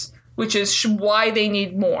hours, which is why they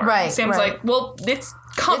need more. Right. Sam's like, well, it's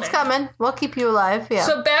coming. It's coming. We'll keep you alive. Yeah.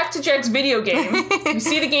 So back to Jack's video game. You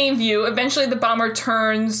see the game view. Eventually the bomber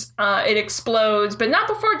turns. It explodes. But not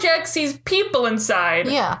before Jack sees people inside.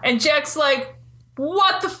 Yeah. And Jack's like,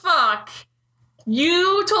 what the fuck?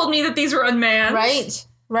 You told me that these were unmanned.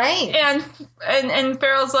 Right. And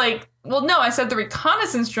Farrell's like, well, no, I said the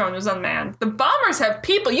reconnaissance drone was unmanned. The bombers have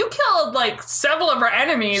people. You killed, like, several of our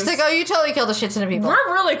enemies. She's like, oh, you totally killed a shit ton of people.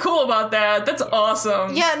 We're really cool about that. That's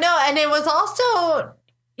awesome. Yeah, no, and it was also...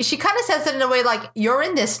 She kind of says it in a way like, you're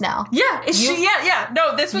in this now. Yeah,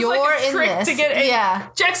 No, this was like a trick to get in. Yeah.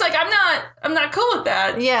 Jack's like, I'm not cool with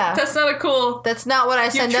that. Yeah. That's not a cool... That's not what I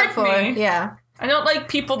signed up for. Me. Yeah. I don't like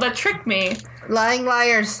people that trick me. Lying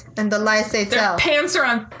liars, and the lies they Their tell. pants are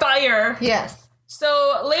on fire. Yes.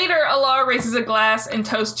 So later, Alar raises a glass and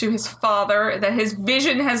toasts to his father that his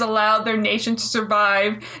vision has allowed their nation to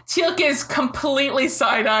survive. Teal'c is completely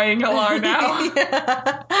side-eyeing Alar now.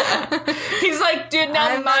 He's like, dude,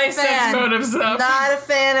 now my sex motive's up. Not a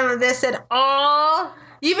fan of this at all.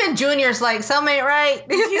 Even Junior's like, some ain't right.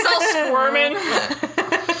 He's all squirming.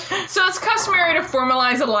 So it's customary to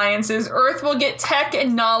formalize alliances. Earth will get tech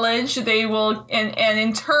and knowledge. They will, and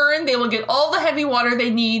in turn, they will get all the heavy water they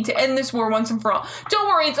need to end this war once and for all. Don't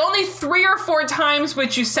worry, it's only 3 or 4 times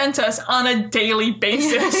which you sent us on a daily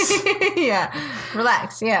basis. Yeah.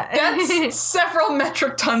 Relax, yeah. That's several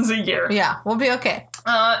metric tons a year. Yeah, we'll be okay.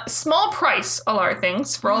 Small price, Alar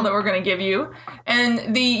thinks, for all that we're going to give you.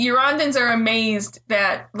 And the Urandans are amazed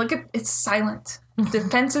that, look at, it's silent.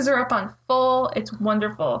 Defenses are up on full. It's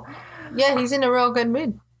wonderful. Yeah, he's in a real good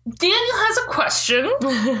mood. Daniel has a question.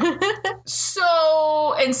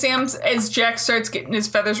 So, and Sam's, as Jack starts getting his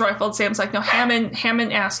feathers rifled, Sam's like, no,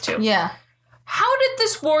 Hammond asked to. Yeah. How did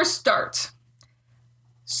this war start?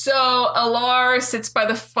 So, Alar sits by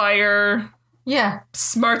the fire. Yeah.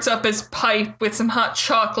 Smarts up his pipe with some hot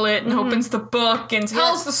chocolate and opens the book and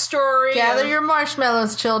tells the story. Gather your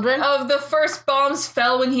marshmallows, children. Of the first bombs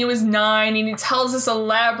fell when he was 9, and he tells this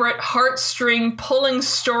elaborate heartstring pulling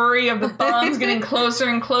story of the bombs getting closer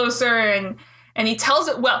and closer, and he tells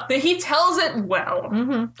it well.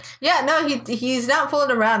 Mm-hmm. Yeah, no, he's not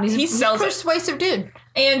fooling around. He's a persuasive dude.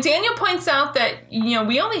 And Daniel points out that,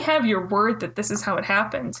 we only have your word that this is how it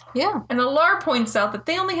happened. Yeah. And Alar points out that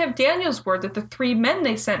they only have Daniel's word that the 3 men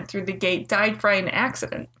they sent through the gate died by an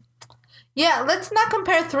accident. Yeah, let's not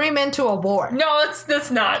compare 3 men to a war. No,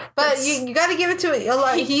 that's not. But you got to give it to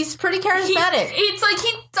Alar. He's pretty charismatic. It's like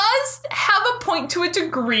he does have a point to a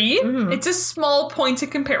degree. Mm-hmm. It's a small point in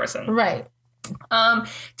comparison. Right.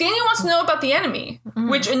 Daniel wants to know about the enemy,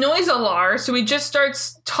 which annoys Alar, so he just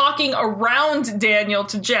starts talking around Daniel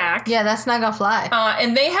to Jack. Yeah, that's not gonna fly.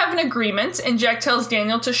 And they have an agreement, and Jack tells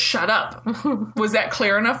Daniel to shut up. Was that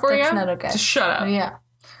clear enough for you? That's not okay. To shut up. Yeah.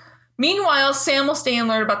 Meanwhile, Sam will stay and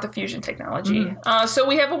learn about the fusion technology. So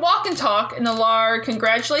we have a walk and talk, and Alar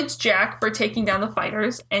congratulates Jack for taking down the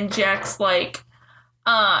fighters, and Jack's like,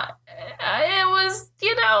 it was,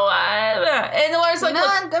 and Alar's like,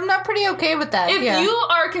 look, I'm not pretty okay with that. If you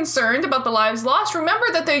are concerned about the lives lost, remember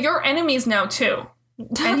that they're your enemies now, too.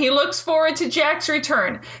 And he looks forward to Jack's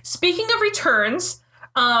return. Speaking of returns,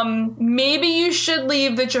 maybe you should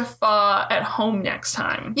leave the Jaffa at home next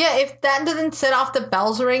time. Yeah, if that doesn't set off the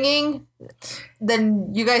bells ringing, then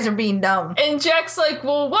you guys are being dumb. And Jack's like,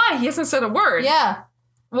 well, why? He hasn't said a word. Yeah.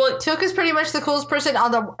 Well, Teal'c is pretty much the coolest person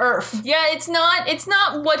on the earth. Yeah, it's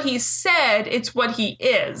not what he said, it's what he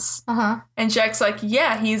is. Uh-huh. And Jack's like,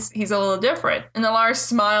 yeah, he's a little different. And Alar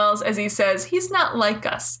smiles as he says, he's not like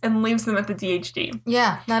us, and leaves them at the DHD.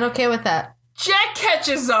 Yeah, not okay with that. Jack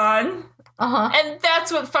catches on. Uh-huh. And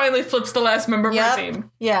that's what finally flips the last member of our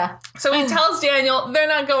team. Yeah. So he tells Daniel they're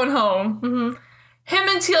not going home. Mm-hmm. Him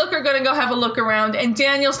and Teal'c are going to go have a look around, and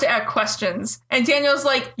Daniel's to ask questions. And Daniel's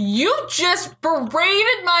like, you just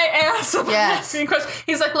berated my ass about asking questions.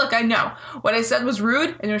 He's like, look, I know. What I said was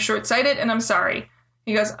rude, and it was short-sighted, and I'm sorry.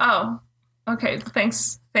 He goes, oh, okay,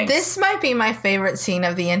 thanks. This might be my favorite scene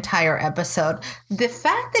of the entire episode. The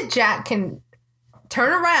fact that Jack can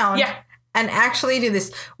turn around and actually do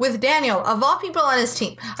this with Daniel, of all people on his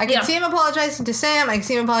team. I can see him apologizing to Sam. I can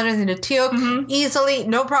see him apologizing to Teal'c easily,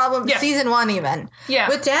 no problem. Yeah. Season 1 even. Yeah.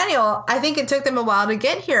 With Daniel, I think it took them a while to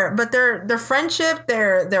get here, but their friendship,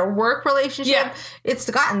 their work relationship, it's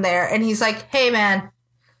gotten there. And he's like, hey man,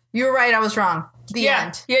 you were right, I was wrong. The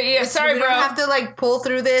end. Yeah. Sorry, we bro. don't have to like pull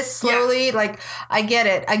through this slowly. Yeah. Like, I get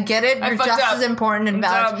it. You're just as important and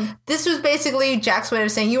valid. This was basically Jack's way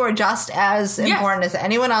of saying you are just as important as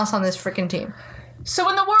anyone else on this freaking team. So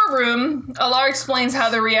in the war room, Alara explains how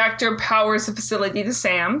the reactor powers the facility to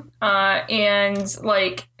Sam. And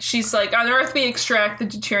like she's like, on Earth we extract the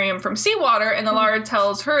deuterium from seawater, and Alara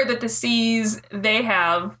tells her that the seas they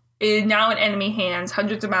have is now in enemy hands,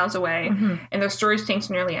 hundreds of miles away, and their storage tanks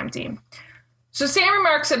are nearly empty. So Sam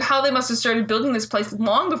remarks on how they must have started building this place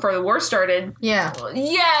long before the war started. Yeah.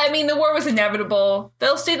 Yeah, I mean, the war was inevitable.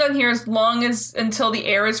 They'll stay down here until the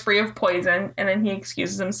air is free of poison, and then he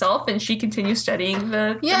excuses himself, and she continues studying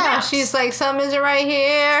the maps. She's like, some is right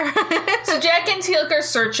here. So Jack and Teal'c are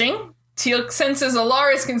searching. Teal'c senses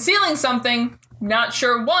Alara is concealing something. Not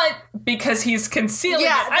sure what, because he's concealing it.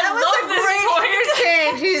 That was a great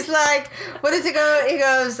exchange. He's like, what does he go? He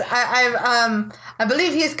goes, I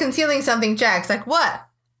believe he's concealing something, Jack's like, what?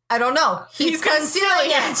 I don't know. He's concealing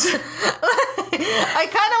it. I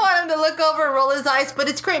kind of want him to look over and roll his eyes, but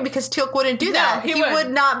it's great because Teal'c wouldn't do that. He would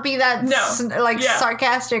not be that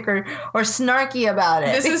sarcastic or snarky about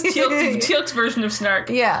it. This is Teal'c's version of snark.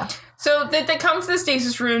 Yeah. So they come to the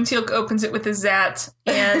stasis room. Teal'c opens it with a Zat,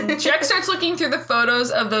 and Jack starts looking through the photos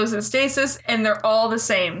of those in stasis, and they're all the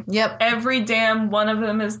same. Yep. Every damn one of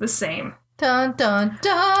them is the same. Dun, dun,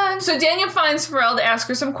 dun. So Daniel finds Pharrell to ask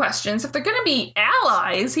her some questions. If they're going to be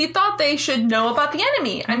allies, he thought they should know about the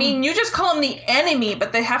enemy. I mean, you just call them the enemy,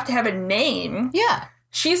 but they have to have a name. Yeah.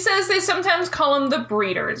 She says they sometimes call them the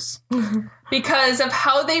breeders because of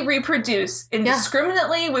how they reproduce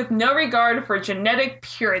indiscriminately with no regard for genetic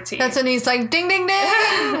purity. That's when he's like, ding, ding,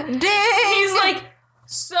 ding, ding. He's like,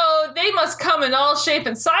 so they must come in all shape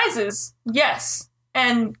and sizes. Yes.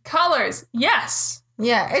 And colors. Yes.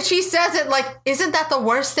 Yeah, and she says it like, isn't that the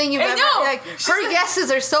worst thing you've ever... know. Like, her yeses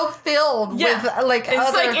are so filled with, like, it's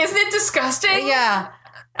other... like, isn't it disgusting? Yeah.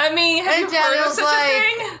 I mean, have you heard of such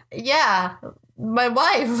a thing? Yeah, my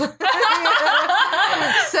wife.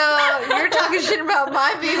 So, you're talking shit about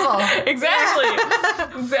my people.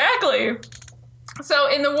 Exactly. Exactly. So,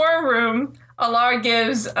 in the war room, Alara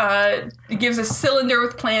gives a cylinder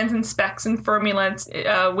with plans and specs and formulates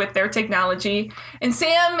with their technology. And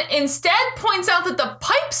Sam instead points out that the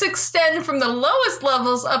pipes extend from the lowest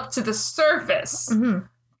levels up to the surface. Mm-hmm.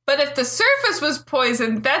 But if the surface was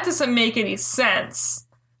poisoned, that doesn't make any sense.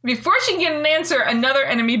 Before she can get an answer, another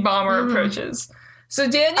enemy bomber approaches. So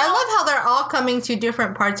Daniel... I love how they're all coming to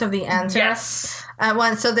different parts of the answer. Yes. At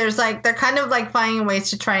once. So there's like, they're kind of like finding ways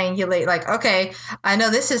to triangulate, like, okay, I know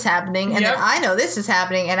this is happening, and then I know this is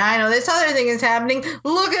happening, and I know this other thing is happening.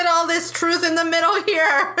 Look at all this truth in the middle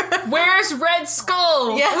here. Where's Red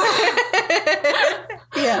Skull? Yeah.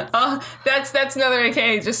 Yeah. That's another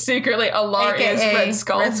AKA, just secretly Alara is Red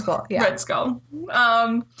Skull. Red Skull, yeah. Red Skull.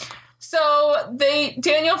 So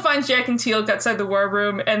Daniel finds Jack and Teal'c outside the war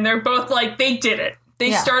room, and they're both like, they did it.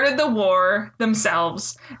 They started the war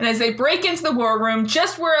themselves. And as they break into the war room,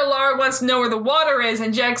 just where Alara wants to know where the water is,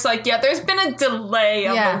 and Jack's like, there's been a delay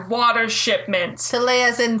of the water shipment. Delay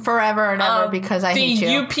as in forever and ever because I hate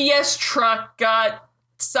you. The UPS truck got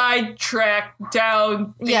sidetracked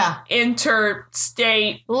down the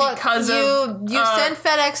interstate because you sent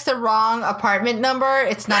FedEx the wrong apartment number.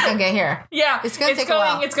 It's not gonna get here. It's gonna take a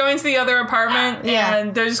while. It's going to the other apartment,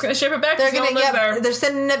 and they're just gonna ship it back. They're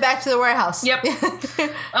sending it back to the warehouse. Yep.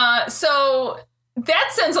 So that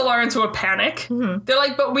sends Alara into a panic. Mm-hmm. They're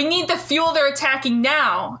like, but we need the fuel they're attacking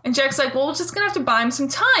now. And Jack's like, well, we're just gonna have to buy him some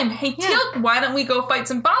time. Hey, Teal'c, why don't we go fight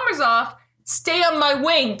some bombers off? Stay on my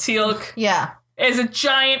wing, Teal'c. Yeah. As a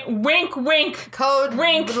giant wink, wink, code,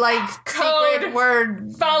 wink, like code, secret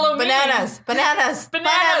word. Follow bananas, me. Bananas,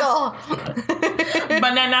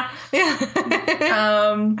 Banana.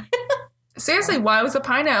 Yeah. Seriously, why was a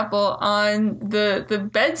pineapple on the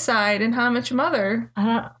bedside in How I Met Your Mother?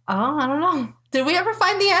 I don't know. Did we ever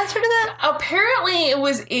find the answer to that? Apparently, it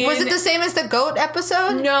was in... Was it the same as the goat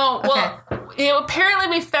episode? No. Well, apparently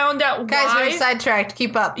we found out Guys, why... we're sidetracked.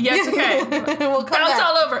 Keep up. Yeah, it's okay. We'll come Bounce back.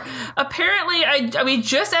 all over. Apparently, we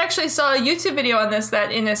just actually saw a YouTube video on this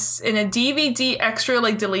that in a DVD extra,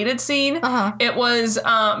 like, deleted scene, it was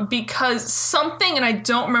because something, and I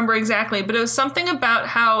don't remember exactly, but it was something about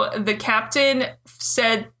how the captain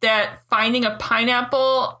said that finding a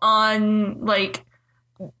pineapple on, like...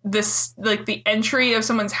 this, like, the entry of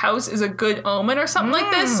someone's house is a good omen or something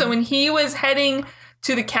like this. So when he was heading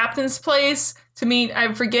to the captain's place to meet,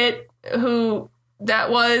 I forget who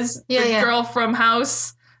that was, the girl from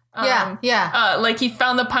House. Like, he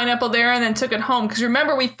found the pineapple there and then took it home. Because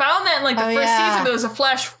remember, we found that in, like, the first season, but it was a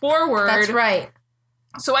flash forward. That's right.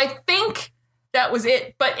 So I think that was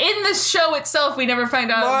it. But in this show itself, we never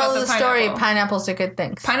find out about the pineapple. Moral of the story, pineapples are good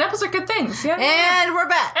things. Pineapples are good things, yeah. And we're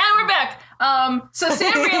back. So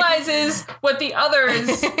Sam realizes what the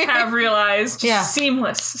others have realized. Yeah.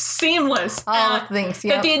 Seamless. All the things,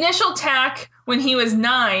 yeah. That the initial attack when he was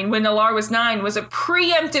 9, when Alar was 9, was a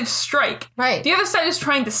preemptive strike. Right. The other side is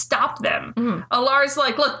trying to stop them. Alar's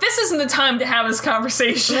like, look, this isn't the time to have this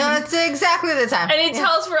conversation. No, it's exactly the time. And he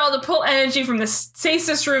tells Pharrell to pull energy from the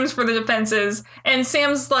stasis rooms for the defenses. And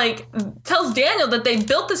Sam's like, tells Daniel that they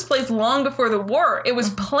built this place long before the war. It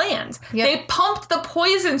was planned. Yep. They pumped the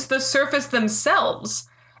poison to the surface themselves.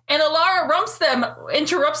 And Alar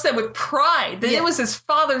interrupts them with pride that it was his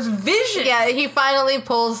father's vision. Yeah, he finally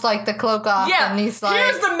pulls, like, the cloak off. Yeah, and he's like,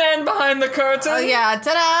 here's the man behind the curtain. Oh, yeah,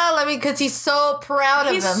 ta-da! Because he's so proud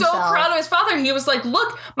of himself. He's so proud of his father. He was like,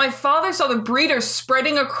 look, my father saw the breeders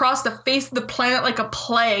spreading across the face of the planet like a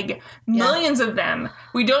plague. Millions of them.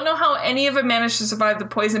 We don't know how any of them managed to survive the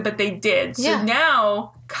poison, but they did. So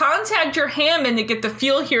now, contact your Hammond to get the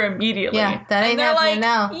fuel here immediately. Yeah, that ain't happening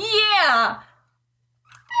now. Yeah.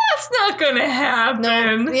 That's not gonna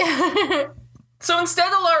happen. No. Yeah. So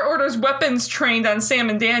instead, Alar orders weapons trained on Sam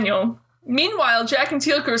and Daniel. Meanwhile, Jack and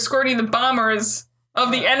Teal'c are escorting the bombers of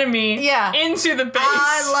the enemy into the base.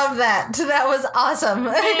 I love that. That was awesome.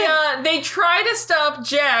 They try to stop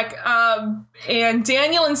Jack, and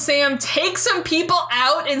Daniel and Sam take some people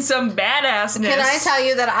out in some badassness. Can I tell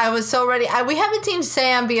you that I was so ready? We haven't seen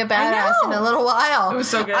Sam be a badass in a little while. It was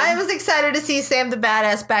so good. I was excited to see Sam the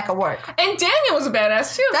badass back at work. And Daniel was a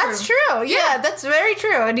badass, too. That's true. Yeah, that's very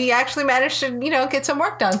true. And he actually managed to, get some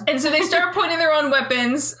work done. And so they start pointing their own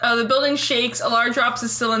weapons. The building shakes. Alar drops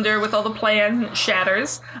his cylinder with all the plans and it shatters.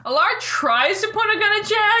 Alar tries to point a gun at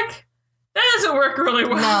Jack. That doesn't work really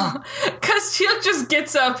well. Because Teal'c just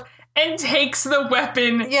gets up and takes the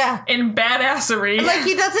weapon in badassery. Like,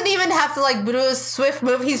 he doesn't even have to, do a swift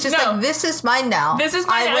move. He's just like, this is mine now. This is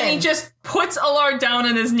mine. And he just puts Alar down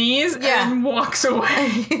on his knees and walks away.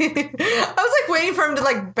 I was, waiting for him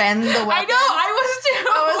to, bend the weapon. I know, I was too.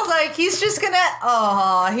 I was like, he's just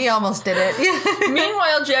gonna... he almost did it.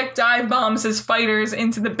 Meanwhile, Jack dive bombs his fighters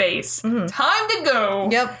into the base. Time to go.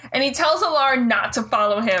 Yep. And he tells Alar not to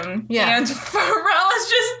follow him. Yeah. And Pharrell is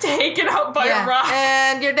just taken out by a rock.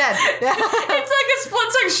 And you're dead. It's like a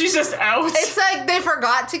split second, she's just out. It's like they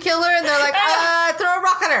forgot to kill her, and they're like, throw a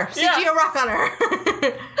rock on her. CG a rock on her.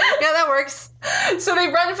 Yeah, that works. So they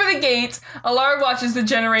run for the gate. Alar watches the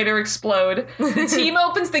generator explode. The team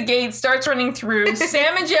opens the gate, starts running through.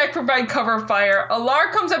 Sam and Jack provide cover fire.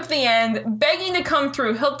 Alar comes up to the end, begging to come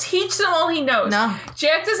through. He'll teach them all he knows. No.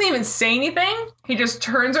 Jack doesn't even say anything. He just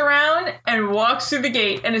turns around and walks through the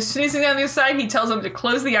gate. And as soon as he's on the other side, he tells them to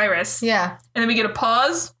close the iris. Yeah. And then we get a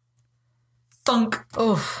pause. Thunk.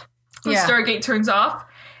 Oof. The Stargate turns off.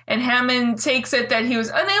 And Hammond takes it that he was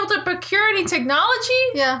unable to procure any technology.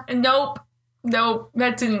 Yeah. And nope,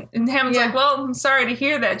 that didn't. And Hammond's like, well, I'm sorry to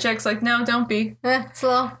hear that. Jack's like, no, don't be. It's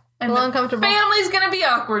a little uncomfortable. Family's gonna be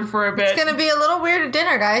awkward for a bit. It's gonna be a little weird at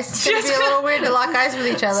dinner, guys. It's gonna be a little weird to lock eyes with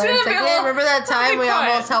each other. It's like, remember that time we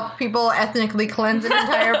almost helped people ethnically cleanse an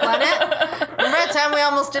entire planet? Remember that time we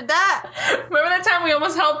almost did that? Remember that time we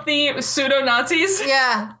almost helped the pseudo-Nazis?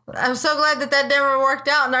 Yeah. I'm so glad that never worked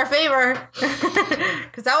out in our favor.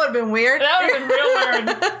 Because that would have been weird. That would have been real weird.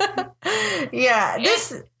 Yeah.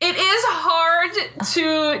 It is hard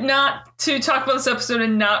to talk about this episode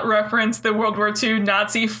and not reference the World War II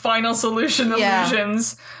Nazi final solution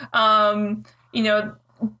illusions.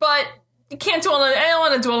 But you can't dwell on it. I don't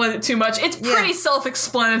want to dwell on it too much. It's pretty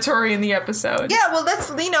self-explanatory in the episode. Yeah, well,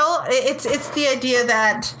 that's, it's the idea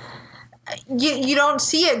that you don't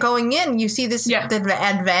see it going in. You see this the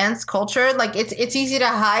advanced culture. Like, it's easy to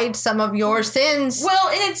hide some of your sins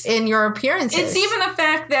in your appearances. It's even the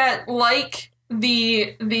fact that, like,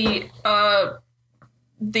 the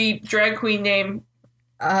drag queen name,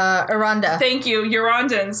 Aranda. Thank you,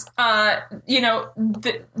 Urandans.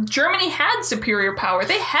 Germany had superior power.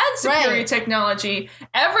 They had superior technology.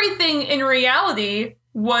 Everything in reality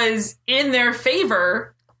was in their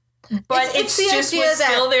favor. but It's it's the just idea was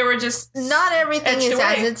that still they were just not everything etched is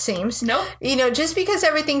away. as it seems. Nope. You know, just because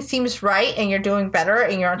everything seems right and you're doing better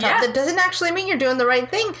and you're on top, Yeah. that doesn't actually mean you're doing the right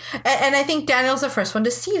thing. And I think Daniel's the first one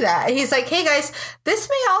to see that. He's like, hey guys, this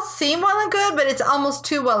may all seem well and good, but it's almost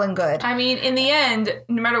too well and good. I mean, in the end,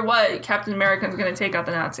 no matter what, Captain America's going to take out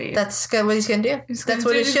the Nazis. That's good. What he's going to do. He's That's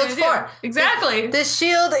gonna what do his what he's shield's gonna for. do. Exactly. This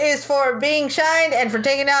shield is for being shined and for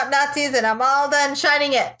taking out Nazis, and I'm all done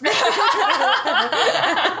shining it.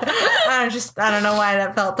 I don't know why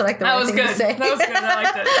that felt like the That right was thing good. to say. That was good. I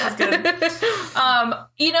liked it. That was good.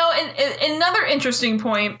 You know, and another interesting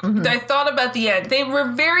point Mm-hmm. that I thought about the end. They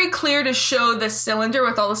were very clear to show the cylinder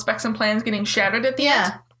with all the specs and plans getting shattered at the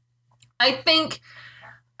end. Yeah. I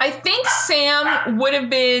think Sam would have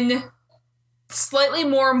been slightly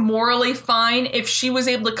more morally fine if she was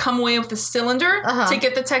able to come away with the cylinder to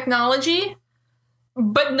get the technology,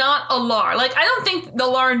 but not Alar. Like, I don't think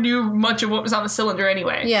Alar knew much of what was on the cylinder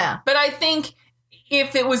anyway. Yeah. But I think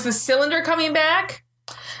if it was the cylinder coming back,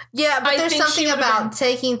 Yeah, but I there's think something she would've about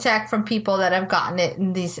taking tech from people that have gotten it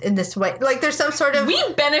in this way. Like there's some sort of we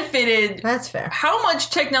benefited. That's fair. How much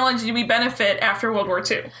technology did we benefit after World War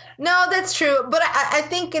II? No, that's true. But I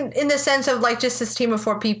think in the sense of like just this team of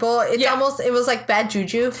 4 people, it's Yeah. almost, it was like bad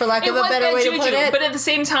juju, for lack It of a was better bad way juju, to put it. but at the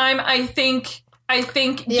same time, I think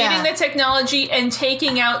getting the technology and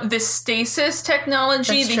taking out the stasis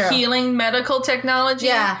technology, That's the true. healing medical technology.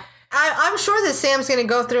 Yeah. I'm sure that Sam's going to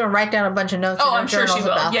go through and write down a bunch of notes Oh, in her I'm sure she journals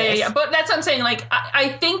will. about Yeah, this. yeah. But that's what I'm saying. Like,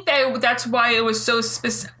 I think that's why it was so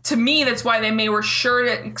specific. To me, that's why they were sure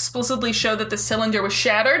to explicitly show that the cylinder was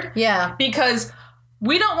shattered. Yeah. Because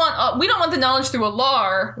we don't want the knowledge through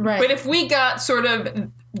Alar. Right. But if we got sort of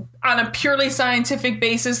on a purely scientific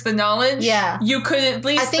basis the knowledge, Yeah. you could at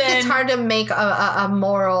least. I think it's hard to make a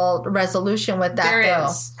moral resolution with that, There though.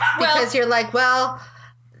 is. Well- Because you're like, well,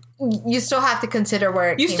 you still have to consider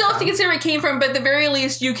where it You came still have to from. consider where it came from, but at the very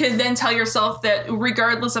least, you can then tell yourself that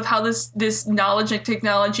regardless of how this knowledge and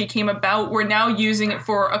technology came about, we're now using it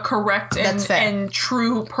for a correct That's fair. and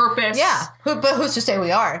true purpose. Yeah. But who's to say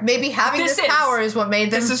we are? Maybe having This this is. power is what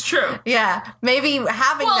made them... This is true. Yeah. Maybe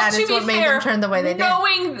having Well, that to is be what made fair, them turn the way they did.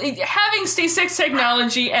 having Stay-6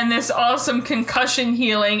 technology and this awesome concussion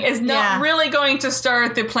healing is not Yeah. really going to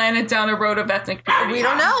start the planet down a road of ethnic purity. We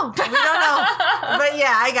don't know. We don't know. But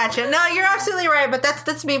yeah, I got you. No, you're absolutely right. But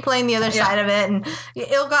that's me playing the other side of it. And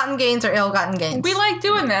ill-gotten gains are ill-gotten gains. We like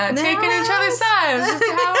doing that, taking each other's sides. This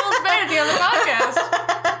is how we'll debate at the end of the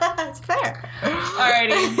podcast. That's fair.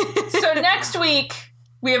 Alrighty. So next week,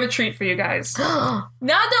 we have a treat for you guys.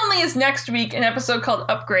 Not only is next week an episode called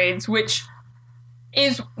Upgrades, which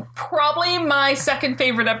is probably my second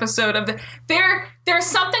favorite episode of the... There's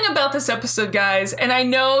something about this episode, guys, and I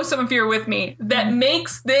know some of you are with me, that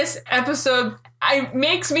makes this episode...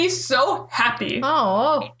 makes me so happy.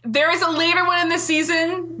 Oh. There is a later one in the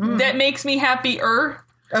season that makes me happier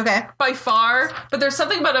Okay. by far, but there's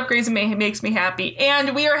something about Upgrades that makes me happy.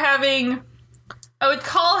 And we are having... I would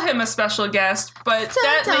call him a special guest, but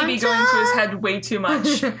that may be going to his head way too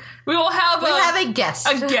much. We will have a guest.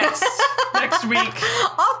 a guest next week.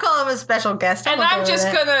 I'll call him a special guest. And I'm just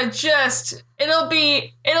gonna it'll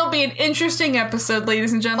be an interesting episode,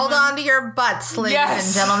 ladies and gentlemen. Hold on to your butts, ladies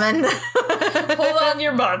Yes. and gentlemen. Hold on to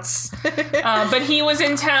your butts. But he was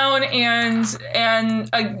in town, and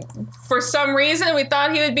for some reason, we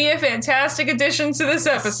thought he would be a fantastic addition to this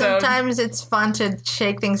episode. Sometimes it's fun to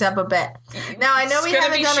shake things up a bit. Now, I know It's we gonna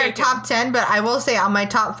haven't be done shaken. our top 10, but I will say on my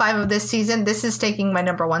top 5 of this season, this is taking my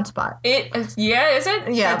number 1 spot. Is it?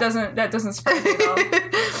 Yeah. That doesn't surprise me at all.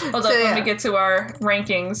 Hold So, up, yeah. let me get to our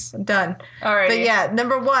rankings. Done. All right. But yeah,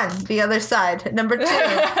 number 1, The Other Side. Number 2,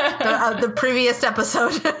 the previous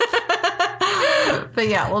episode. But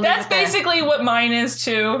yeah, we'll leave That's it there. basically what mine is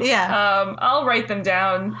too. Yeah. I'll write them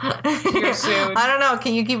down here soon. I don't know.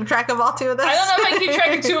 Can you keep track of all 2 of those? I don't know if I can keep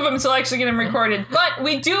track of 2 of them until I actually get them recorded. But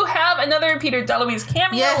we do have another Peter DeLuise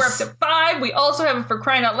cameo. Yes. We're up to 5. We also have it for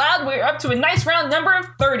Crying Out Loud. We're up to a nice round number of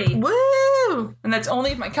 30. Woo! And that's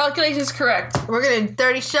only if my calculation is correct. We're gonna do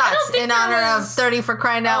 30 shots think in there honor of was- 30 for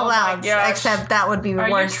Crying Out Oh my Loud. gosh. Except that would be the Are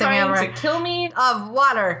you worst thing trying ever. to kill me? Of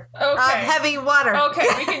water. Okay. Of heavy water. Okay,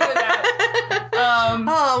 we can do that.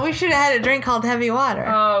 Oh, we should have had a drink called Heavy Water.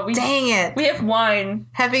 Dang it. We have wine.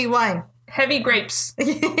 Heavy wine. Heavy grapes.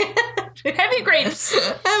 Heavy grapes.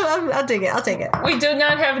 I'll take it. I'll take it. We do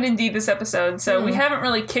not have an Indeed this episode, so we haven't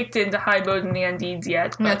really kicked into high mode in the Indeeds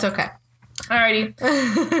yet. But That's okay. alrighty.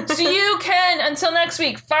 So you can, until next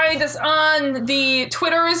week, find us on the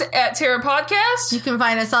Twitters at Terra Podcast. You can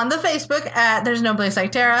find us on the Facebook at There's No Place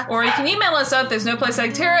Like Terra. Or you can email us at there's no place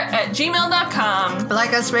like Terra at gmail.com.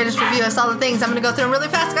 Like us, rate us, review us, all the things. I'm going to go through them really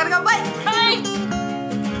fast. Gotta go. Bye. Bye!